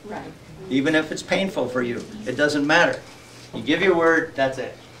you. Right. Even if it's painful for you, it doesn't matter. You give your word, that's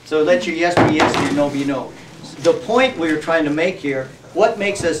it. So let your yes be yes and your no be no. The point we were trying to make here, what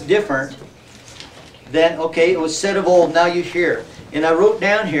makes us different than, okay, it was said of old, now you hear. And I wrote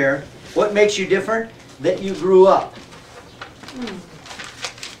down here, what makes you different? That you grew up.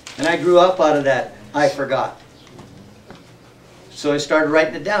 And I grew up out of that, I forgot. So I started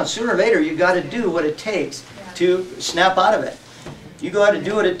writing it down. Sooner or later, you got to do what it takes to snap out of it. You got to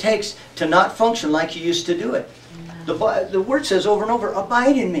do what it takes to not function like you used to do it. The word says over and over,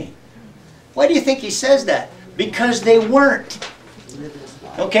 abide in me. Why do you think he says that? Because they weren't.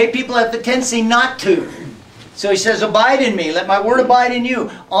 Okay, people have the tendency not to. So he says, abide in me, let my word abide in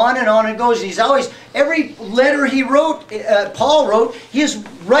you. On it goes. And he's always, every letter he wrote, Paul wrote, he is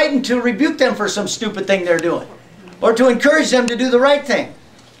writing to rebuke them for some stupid thing they're doing. Or to encourage them to do the right thing.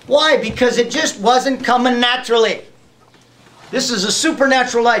 Why? Because it just wasn't coming naturally. This is a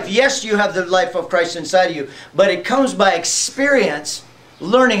supernatural life. Yes, you have the life of Christ inside of you, but it comes by experience,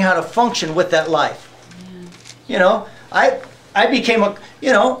 learning how to function with that life. You know, I became a,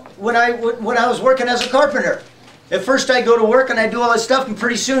 you know, when I was working as a carpenter. At first I'd go to work and I'd do all this stuff, and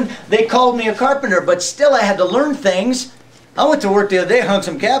pretty soon they called me a carpenter, but still I had to learn things. I went to work the other day, hung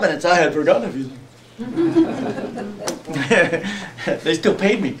some cabinets. I had forgotten a few things. They still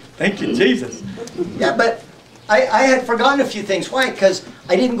paid me. Thank you, Jesus. Yeah, but I had forgotten a few things. Why? Because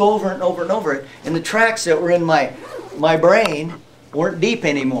I didn't go over and over and over it. And the tracks that were in my brain weren't deep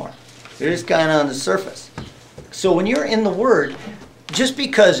anymore. They're just kind of on the surface. So when you're in the Word, just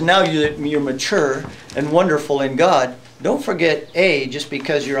because now you're mature and wonderful in God, don't forget A, just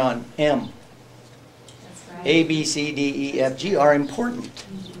because you're on M. A, B, C, D, E, F, G are important.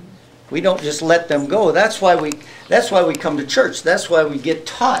 We don't just let them go. That's why we come to church. That's why we get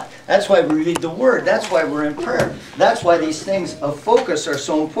taught. That's why we read the Word. That's why we're in prayer. That's why these things of focus are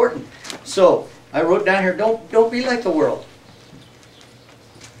so important. So I wrote down here, don't be like the world.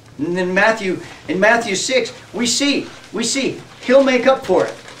 And in Matthew 6, we see He'll make up for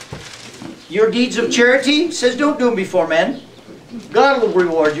it. Your deeds of charity, says, don't do them before men. God will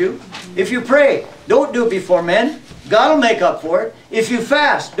reward you. If you pray, don't do it before men. God will make up for it. If you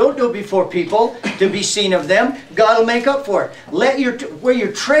fast, don't do it before people to be seen of them. God will make up for it. Where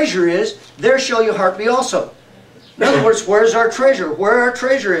your treasure is, there shall your heart be also. In other words, where's our treasure? Where our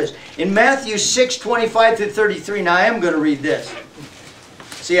treasure is. In Matthew 6, 25 through 33, now I am going to read this.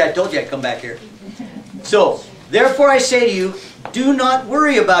 See, I told you I'd come back here. So, therefore I say to you, do not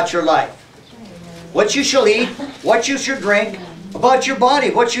worry about your life. What you shall eat, what you shall drink, about your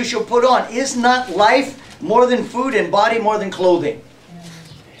body, what you shall put on. Is not life more than food and body more than clothing?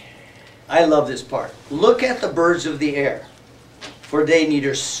 I love this part. Look at the birds of the air, for they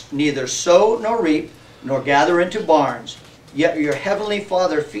neither sow nor reap nor gather into barns, yet your heavenly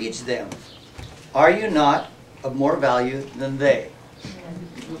Father feeds them. Are you not of more value than they?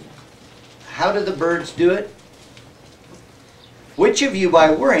 How do the birds do it? Which of you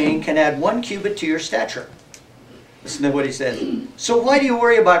by worrying can add 1 cubit to your stature? Listen to what he says. So why do you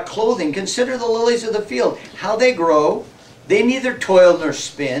worry about clothing? Consider the lilies of the field, how they grow. They neither toil nor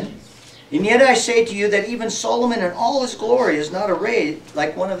spin. And yet I say to you that even Solomon in all his glory is not arrayed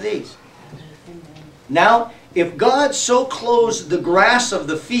like one of these. Now, if God so clothes the grass of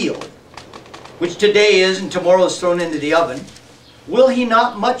the field, which today is and tomorrow is thrown into the oven, will He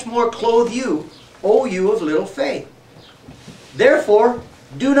not much more clothe you, O you of little faith? Therefore,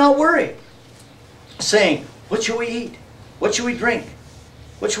 do not worry, saying, what shall we eat? What shall we drink?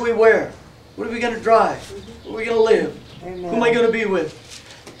 What shall we wear? What are we going to drive? Where are we going to live? Amen. Who am I going to be with?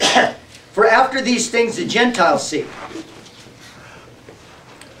 For after these things the Gentiles seek.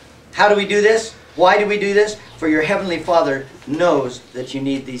 How do we do this? Why do we do this? For your heavenly Father knows that you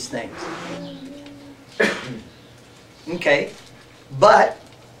need these things. Okay. But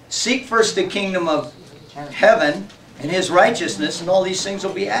seek first the kingdom of heaven and His righteousness, and all these things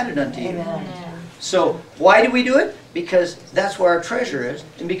will be added unto you. Amen. So, why do we do it? Because that's where our treasure is,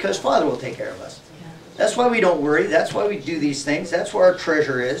 and because Father will take care of us. That's why we don't worry. That's why we do these things. That's where our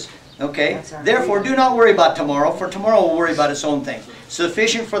treasure is. Okay? Therefore, do not worry about tomorrow, for tomorrow will worry about its own thing.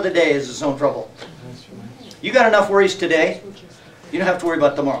 Sufficient for the day is its own trouble. You got enough worries today. You don't have to worry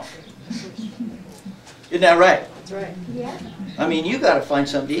about tomorrow. Isn't that right? That's right. Yeah. I mean, you got to find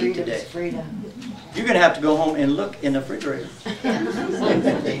something to eat today. You're going to have to go home and look in the refrigerator.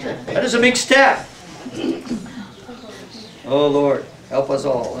 That is a big step. Oh, Lord, help us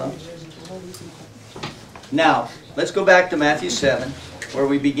all. Huh? Now, let's go back to Matthew 7, where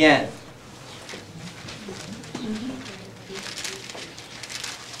we began.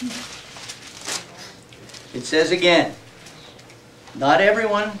 It says again, not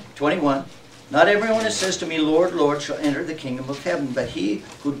everyone, 21, not everyone that says to me, Lord, Lord, shall enter the kingdom of heaven, but he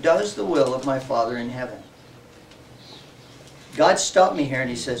who does the will of my Father in heaven. God stopped me here and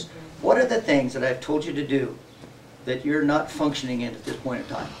He says, what are the things that I've told you to do that you're not functioning in at this point in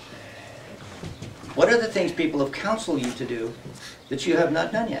time? What are the things people have counseled you to do that you have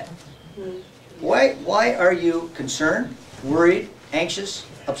not done yet? Why are you concerned, worried, anxious,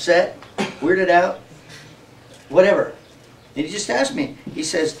 upset, weirded out, whatever? And He just asked me. He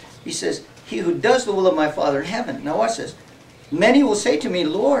says, he who does the will of my Father in heaven. Now watch this. Many will say to me,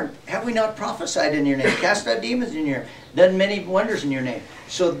 Lord, have we not prophesied in your name, cast out demons in your name, done many wonders in your name?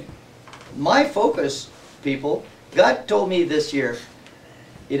 So my focus people. God told me this year,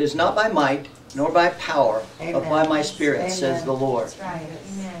 it is not by might nor by power, but by my Spirit, says the Lord. That's right.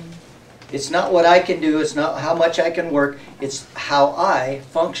 Amen. It's not what I can do, it's not how much I can work, it's how I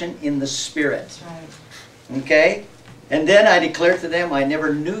function in the Spirit. That's right. Okay? And then I declare to them, I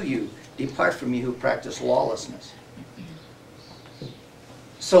never knew you. Depart from me who practice lawlessness.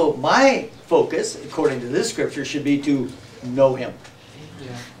 So my focus, according to this scripture, should be to know Him.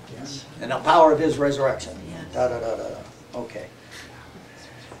 And the power of His resurrection. Da, da, da, da, da. Okay.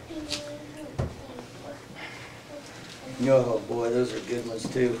 Oh boy, those are good ones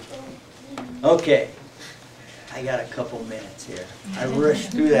too. Okay. I got a couple minutes here. I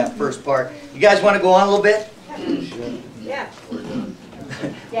rushed through that first part. You guys want to go on a little bit? Yeah.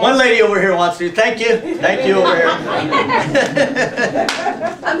 One lady over here wants to. Thank you. Thank you over here.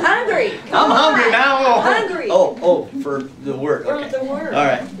 I'm hungry. I'm hungry now. Oh, I'm hungry. Oh, for the word. For Okay. the word. All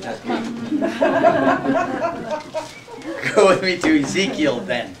right. Go with me to Ezekiel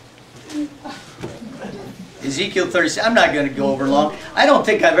then. Ezekiel 37. I'm not going to go over long. I don't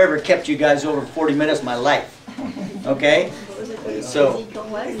think I've ever kept you guys over 40 minutes of my life. Okay? So,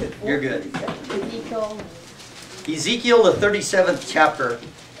 you're good. Ezekiel, the 37th chapter.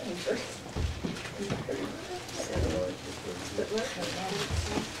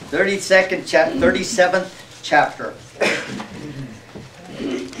 37th chapter.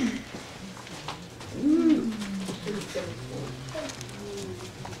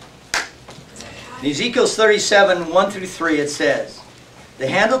 In Ezekiel 37, 1 through 3, it says, The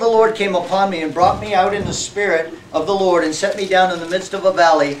hand of the Lord came upon me and brought me out in the spirit of the Lord and set me down in the midst of a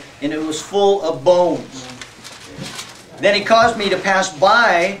valley, and it was full of bones. Then He caused me to pass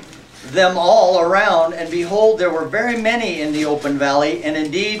by them all around, and behold, there were very many in the open valley, and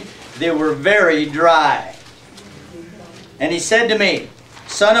indeed they were very dry. And He said to me,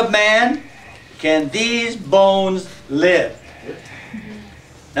 Son of man, can these bones live?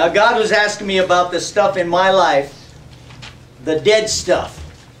 Now God was asking me about the stuff in my life, the dead stuff.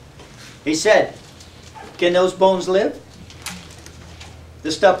 He said, can those bones live?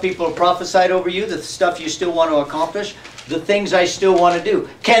 The stuff people have prophesied over you, the stuff you still want to accomplish, the things I still want to do.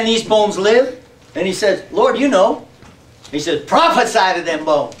 Can these bones live? And He says, Lord, you know. He says, prophesy to them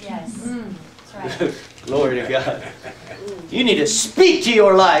bones. Yes. That's right. Glory to God. You need to speak to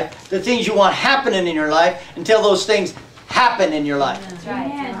your life, the things you want happening in your life, until those things happen in your life. That's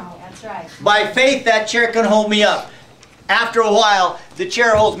right. That's right. By faith, that chair can hold me up. After a while, the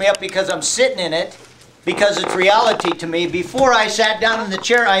chair holds me up because I'm sitting in it, because it's reality to me. Before I sat down in the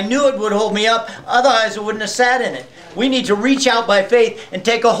chair, I knew it would hold me up, otherwise I wouldn't have sat in it. We need to reach out by faith and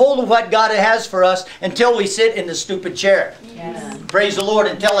take a hold of what God has for us until we sit in the stupid chair. Yes. Praise the Lord,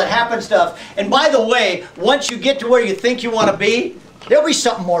 until it happens stuff. And by the way, once you get to where you think you want to be, there'll be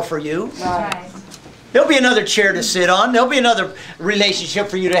something more for you. That's right. There'll be another chair to sit on. There'll be another relationship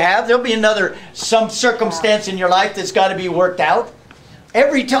for you to have. There'll be some circumstance in your life that's got to be worked out.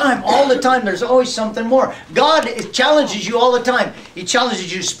 Every time, all the time, there's always something more. God challenges you all the time. He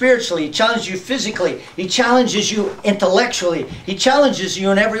challenges you spiritually. He challenges you physically. He challenges you intellectually. He challenges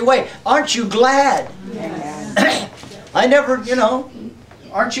you in every way. Aren't you glad? Yes. I never,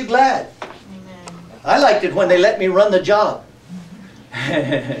 aren't you glad? Amen. I liked it when they let me run the job.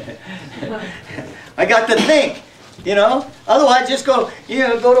 I got to think, Otherwise, just go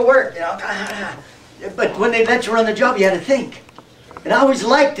to work, But when they let you run the job, you had to think. And I always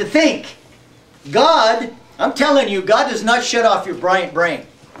like to think. God, I'm telling you, God does not shut off your brilliant brain.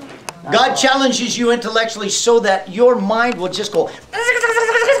 God challenges you intellectually so that your mind will just go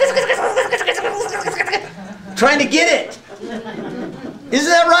trying to get it.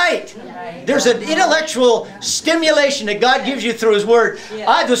 Isn't that right? There's an intellectual stimulation that God gives you through His Word.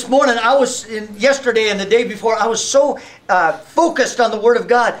 This morning, yesterday and the day before, I was so focused on the Word of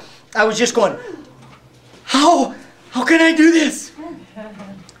God. I was just going, how can I do this?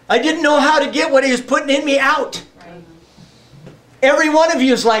 I didn't know how to get what He was putting in me out. Every one of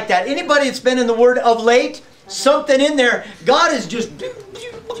you is like that. Anybody that's been in the Word of late, something in there, God is just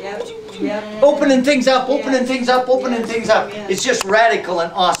opening things up, opening things up, opening things up. It's just radical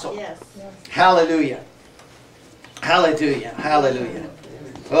and awesome. Hallelujah. Hallelujah. Hallelujah.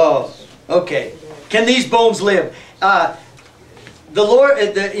 Oh, okay. Can these bones live? The Lord,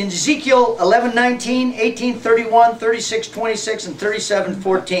 in Ezekiel 11:19, 18:31, 36:26, and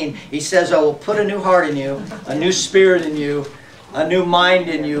 37:14, He says, I will put a new heart in you, a new spirit in you, a new mind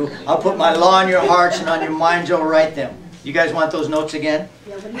in you. I'll put my law in your hearts, and on your minds I'll write them. You guys want those notes again?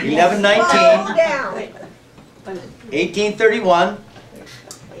 11:19, 18:31,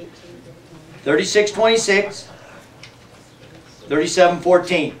 36:26,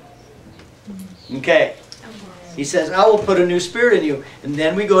 37:14. Okay. He says, I will put a new spirit in you. And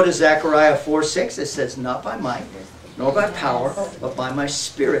then we go to Zechariah 4:6. It says, not by might, nor by power, but by my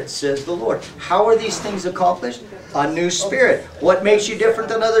spirit, says the Lord. How are these things accomplished? A new spirit. What makes you different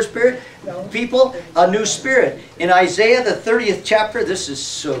than other spirit people? A new spirit. In Isaiah the 30th chapter, this is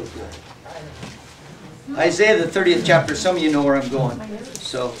so good. Isaiah the 30th chapter, some of you know where I'm going.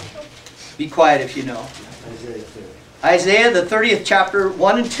 So be quiet if you know. Isaiah the 30th chapter,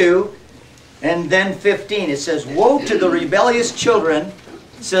 1 and 2, and then 15. It says, woe to the rebellious children,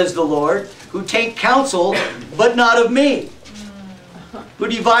 says the Lord, who take counsel, but not of me. Who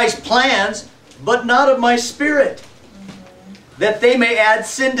devise plans, but not of my spirit. That they may add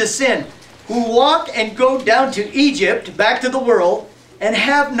sin to sin. Who walk and go down to Egypt, back to the world, and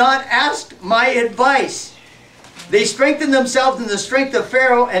have not asked my advice. They strengthen themselves in the strength of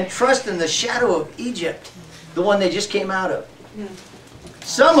Pharaoh and trust in the shadow of Egypt, the one they just came out of.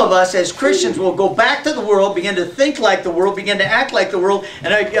 Some of us as Christians will go back to the world, begin to think like the world, begin to act like the world,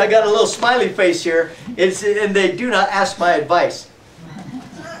 and I got a little smiley face here, and they do not ask my advice.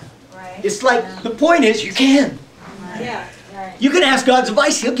 Right. It's like, the point is, you can. Yeah. Right. You can ask God's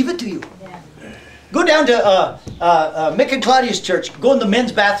advice, He'll give it to you. Yeah. Go down to Mick and Claudia's church, go in the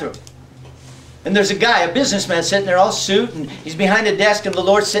men's bathroom. And there's a guy, a businessman, sitting there all suit, and he's behind a desk, and the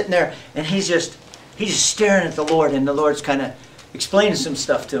Lord's sitting there, and he's just staring at the Lord, and the Lord's kind of explaining some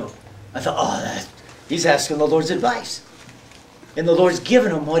stuff to him. I thought, oh, he's asking the Lord's advice. And the Lord's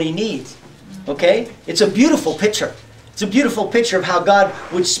giving him what he needs. Okay? It's a beautiful picture. It's a beautiful picture of how God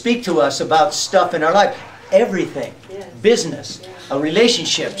would speak to us about stuff in our life. Everything. Yes. Business,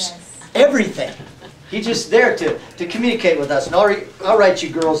 relationships, everything. He's just there to communicate with us. And I'll write you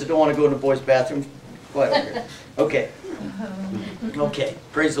girls that don't want to go in the boys' bathroom. Whatever. Okay. Okay.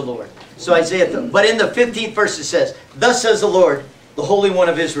 Praise the Lord. So Isaiah, but in the 15th verse it says, thus says the Lord, the Holy One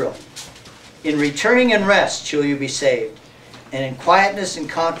of Israel, in returning and rest shall you be saved, and in quietness and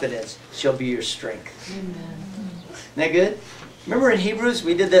confidence shall be your strength. Amen. Isn't that good? Remember in Hebrews,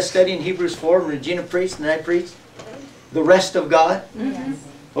 we did that study in Hebrews 4, and Regina preached and I preached? The rest of God? Yes.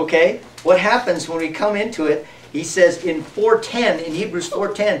 Okay? What happens when we come into it, he says in 4:10, in Hebrews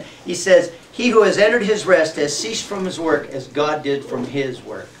 4:10, he says, he who has entered his rest has ceased from his work as God did from his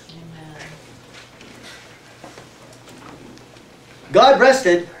work. God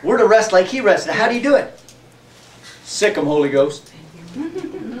rested, we're to rest like he rested. How do you do it? Sick 'em, Holy Ghost.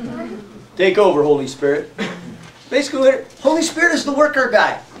 Take over, Holy Spirit. Basically, Holy Spirit is the worker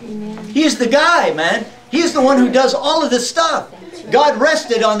guy. He's the guy, man. He's the one who does all of this stuff. God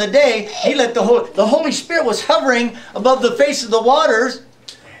rested on the day. He let the Holy Spirit was hovering above the face of the waters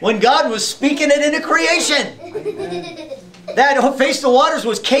when God was speaking it into creation. That face of the waters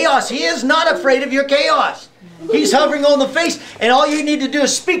was chaos. He is not afraid of your chaos. He's hovering on the face, and all you need to do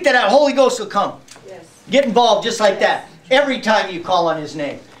is speak that out. Holy Ghost will come. Yes. Get involved just like that. Every time you call on His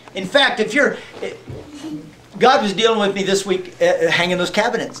name. In fact, God was dealing with me this week hanging those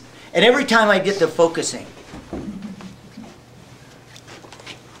cabinets. And every time I get to focusing,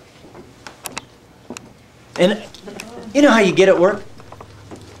 and you know how you get at work?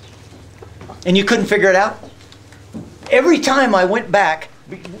 And you couldn't figure it out? Every time I went back,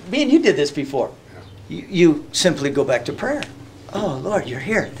 me and you did this before. You simply go back to prayer. Oh, Lord, you're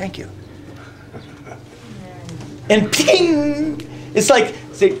here. Thank you. And ping! It's like,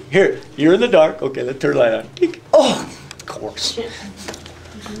 say, here, you're in the dark. Okay, let's turn the light on. Oh, of course.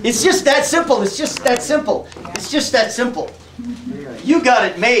 It's just that simple. It's just that simple. It's just that simple. You got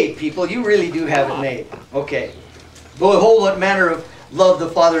it made, people. You really do have it made. Okay. Behold, what manner of love the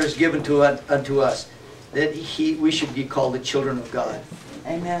Father has given unto us, that we should be called the children of God.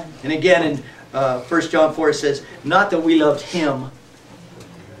 Amen. And again, in 1 John 4, it says, not that we loved Him,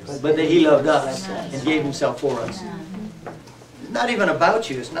 but that He loved us and gave Himself for us. It's not even about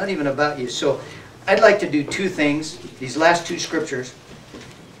you. It's not even about you. So I'd like to do two things, these last two scriptures.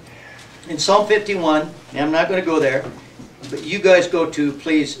 In Psalm 51, and I'm not going to go there, but you guys go to,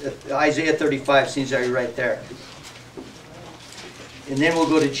 please, Isaiah 35, seems like you're right there. And then we'll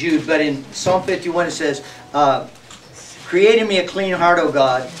go to Jude. But in Psalm 51 it says, create in me a clean heart, O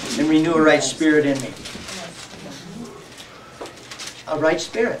God, and renew a right spirit in me. A right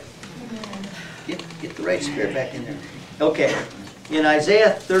spirit. Get the right spirit back in there. Okay. In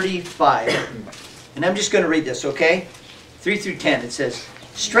Isaiah 35, and I'm just going to read this, okay? 3 through 10, it says,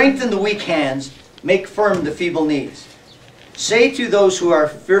 strengthen the weak hands, make firm the feeble knees. Say to those who are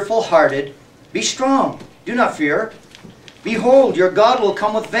fearful-hearted, be strong, do not fear. Behold, your God will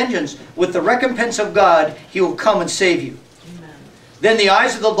come with vengeance. With the recompense of God, He will come and save you. Amen. Then the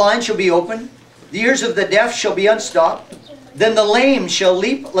eyes of the blind shall be opened, the ears of the deaf shall be unstopped. Then the lame shall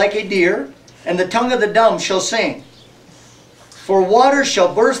leap like a deer, and the tongue of the dumb shall sing. For waters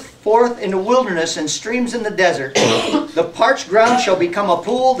shall burst forth in the wilderness, and streams in the desert. The parched ground shall become a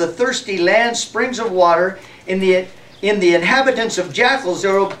pool, the thirsty land springs of water. In the inhabitants of jackals,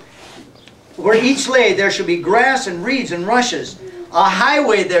 where each lay, there shall be grass and reeds and rushes. A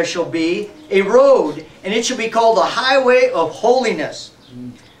highway there shall be, a road, and it shall be called the highway of holiness.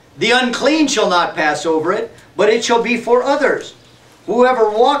 The unclean shall not pass over it, but it shall be for others. Whoever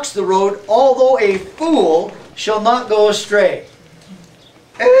walks the road, although a fool, shall not go astray.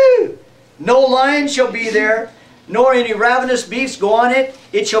 Ooh. No lion shall be there, nor any ravenous beasts go on it.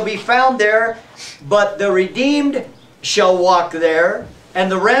 It shall be found there, but the redeemed shall walk there,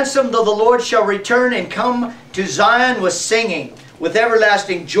 and the ransomed of the Lord shall return and come to Zion with singing. With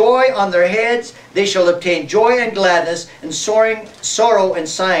everlasting joy on their heads, they shall obtain joy and gladness, and sorrow and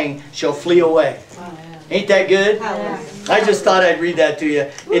sighing shall flee away. Ain't that good? I just thought I'd read that to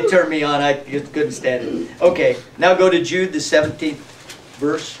you. It turned me on. I just couldn't stand it. Okay, now go to Jude, the 17th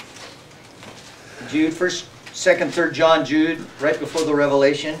verse. Jude, 1st, 2nd, 3rd John, Jude, right before the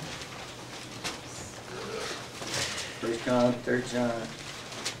Revelation. 1st John, 3rd John.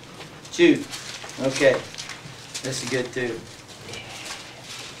 Jude. Okay. This is good too.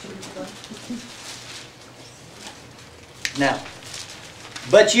 Now,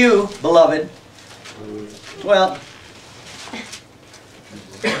 but you, beloved, well,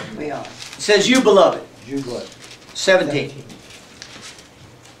 it says you, beloved. Jude what? 17.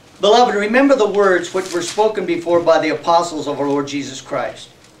 Beloved, remember the words which were spoken before by the apostles of our Lord Jesus Christ,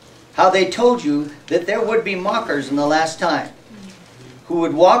 how they told you that there would be mockers in the last time, who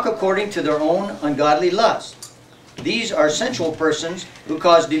would walk according to their own ungodly lust. These are sensual persons who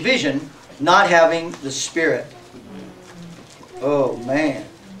cause division, not having the Spirit. Oh, man.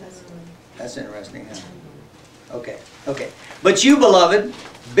 That's interesting, huh? Okay. But you, beloved,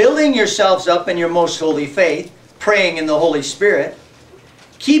 building yourselves up in your most holy faith, praying in the Holy Spirit,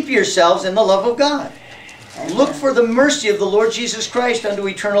 keep yourselves in the love of God. Look for the mercy of the Lord Jesus Christ unto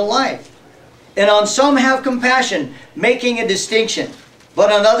eternal life. And on some have compassion, making a distinction.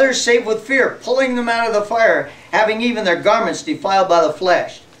 But on others save with fear, pulling them out of the fire, having even their garments defiled by the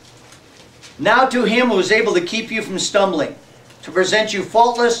flesh. Now to Him who is able to keep you from stumbling, to present you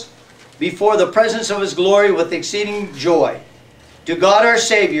faultless before the presence of His glory with exceeding joy. To God our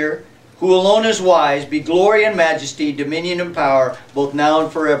Savior, who alone is wise, be glory and majesty, dominion and power, both now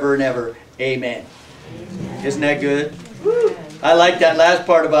and forever and ever. Amen. Isn't that good? I like that last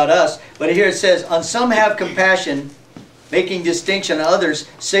part about us. But here it says, on some have compassion, making distinction, on others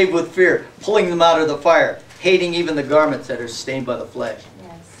save with fear, pulling them out of the fire, hating even the garments that are stained by the flesh.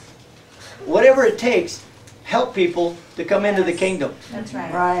 Whatever it takes, help people to come into the kingdom. That's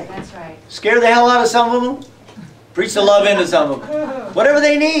right. Right. That's right. Scare the hell out of some of them. Preach the love into some of them. Whatever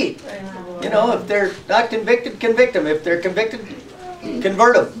they need. You know, if they're not convicted, convict them. If they're convicted,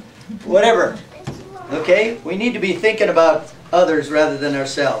 convert them. Whatever. Okay? We need to be thinking about others rather than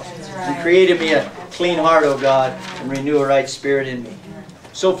ourselves. And create in me a clean heart, O God, and renew a right spirit in me.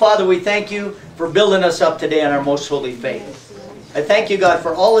 So, Father, we thank you for building us up today on our most holy faith. I thank you, God,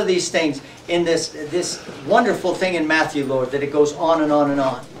 for all of these things in this wonderful thing in Matthew, Lord, that it goes on and on and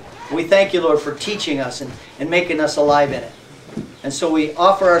on. We thank you, Lord, for teaching us and making us alive in it. And so we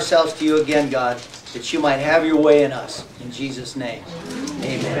offer ourselves to you again, God, that you might have your way in us. In Jesus' name.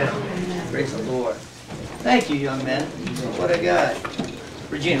 Amen. Praise the Lord. Thank you, young men. What a God.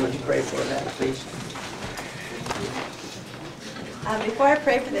 Regina, would you pray for that, please? Before I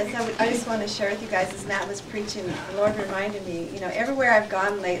pray for this, I just want to share with you guys, as Matt was preaching, the Lord reminded me, you know, everywhere I've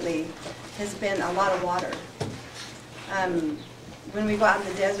gone lately has been a lot of water. When we go out in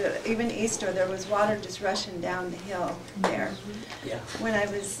the desert, even Easter, there was water just rushing down the hill there. Yeah. When I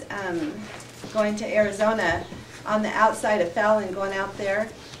was going to Arizona, on the outside of Fallon, going out there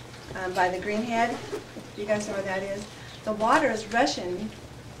by the Greenhead, you guys know where that is? The water is rushing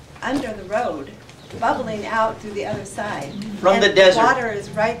under the road, bubbling out through the other side. From and the desert. The water is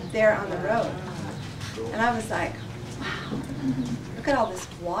right there on the road. And I was like, wow, look at all this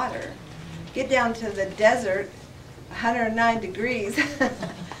water. Get down to the desert, 109 degrees.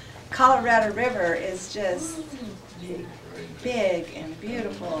 Colorado River is just big and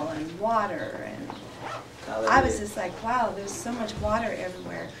beautiful and water. And I was just like, wow, there's so much water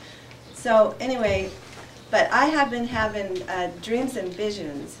everywhere. So anyway, but I have been having dreams and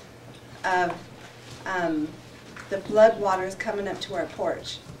visions of the flood waters coming up to our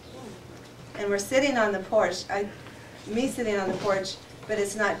porch. And we're sitting on the porch, me sitting on the porch, but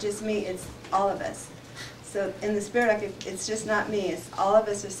it's not just me, it's all of us. So in the spirit, it's just not me, it's all of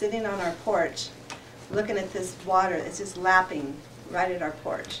us are sitting on our porch, looking at this water, it's just lapping right at our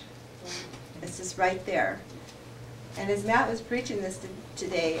porch. It's just right there. And as Matt was preaching this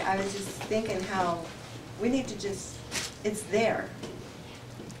today, I was just thinking how we need to just, it's there.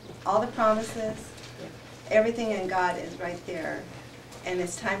 All the promises, everything in God is right there. And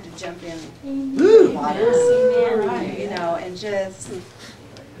it's time to jump in the waters, you know, and just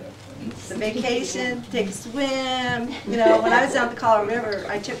the vacation, take a swim. You know, when I was down at the Colorado River,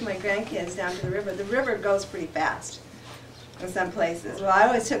 I took my grandkids down to the river. The river goes pretty fast in some places. Well, I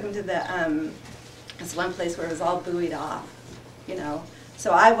always took them to this one place where it was all buoyed off, you know.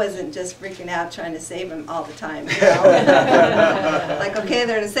 So I wasn't just freaking out trying to save them all the time, you know. Like, okay,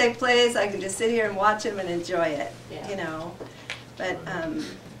 they're in a safe place. I can just sit here and watch them and enjoy it, you know. But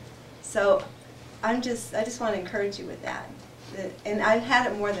so I just want to encourage you with that. And I've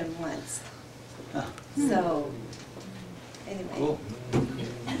had it more than once. So anyway, Cool.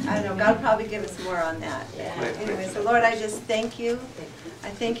 I don't know. God will probably give us more on that. Anyway, so Lord, I just thank you. I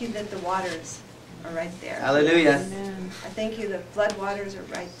thank you that the waters are right there. Hallelujah. I thank you the flood waters are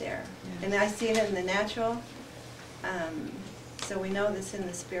right there. And I see it in the natural. So we know this in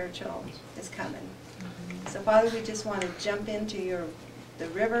the spiritual is coming. So Father, we just want to jump into the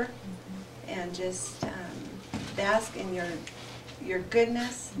river and just bask in your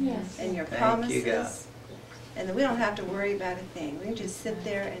goodness and your promises. Thank you, God. And that we don't have to worry about a thing. We can just sit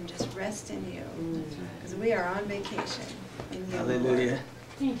there and just rest in you. Because we are on vacation in you, Hallelujah.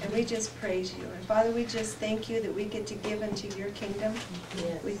 Lord. And we just praise you. And Father, we just thank you that we get to give into your kingdom.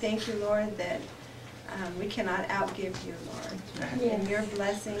 We thank you, Lord, that we cannot outgive you, Lord. And your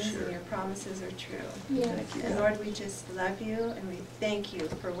blessings and your promises are true. And Lord, we just love you and we thank you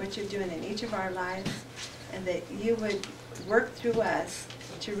for what you're doing in each of our lives, and that you would work through us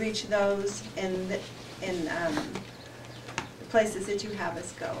to reach those in the places that you have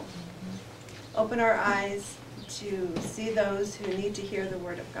us go. Open our eyes to see those who need to hear the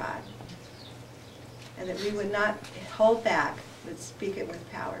word of God, and that we would not hold back, but speak it with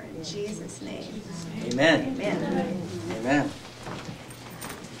power. In Jesus' name. Amen. Amen. Amen.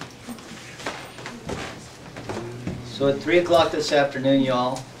 So at 3 o'clock this afternoon,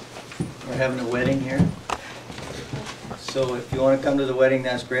 y'all, we're having a wedding here. So if you want to come to the wedding,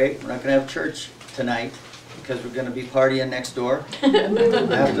 that's great. We're not going to have church tonight because we're going to be partying next door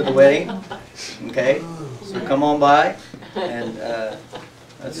after the wedding. Okay? So come on by, and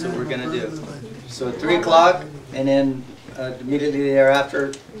that's what we're going to do. So at 3 o'clock, and then immediately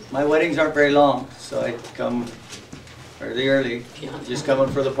thereafter, my weddings aren't very long, so I come fairly early. Just coming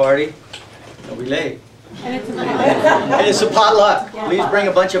for the party. Don't be late. And it's a potluck. Please bring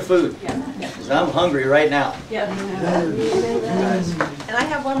a bunch of food, because I'm hungry right now. And I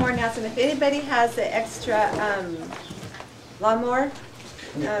have one more announcement. If anybody has the extra lawnmower,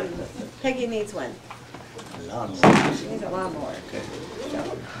 Peggy needs one. She needs a lawnmower. Okay. So,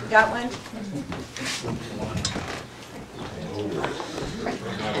 you got one?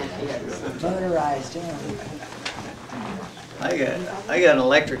 Motorized, yeah. I got an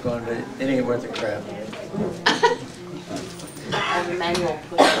electric one, but it ain't worth the crap. I have a manual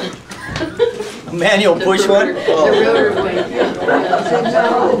push. A manual push one? The Oh. rotor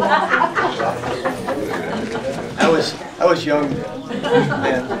I was young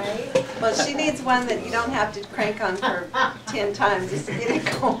then. Well, she needs one that you don't have to crank on for 10 times just to get it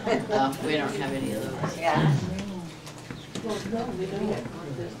going. We don't have any of those. Yeah.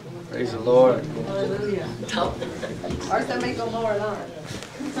 Praise the Lord. Or somebody go mow it on.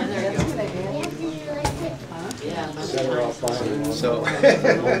 Yeah. So,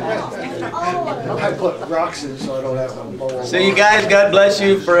 I put rocks in so I don't have to mow. so you guys, God bless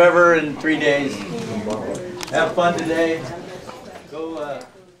you forever in 3 days. Have fun today.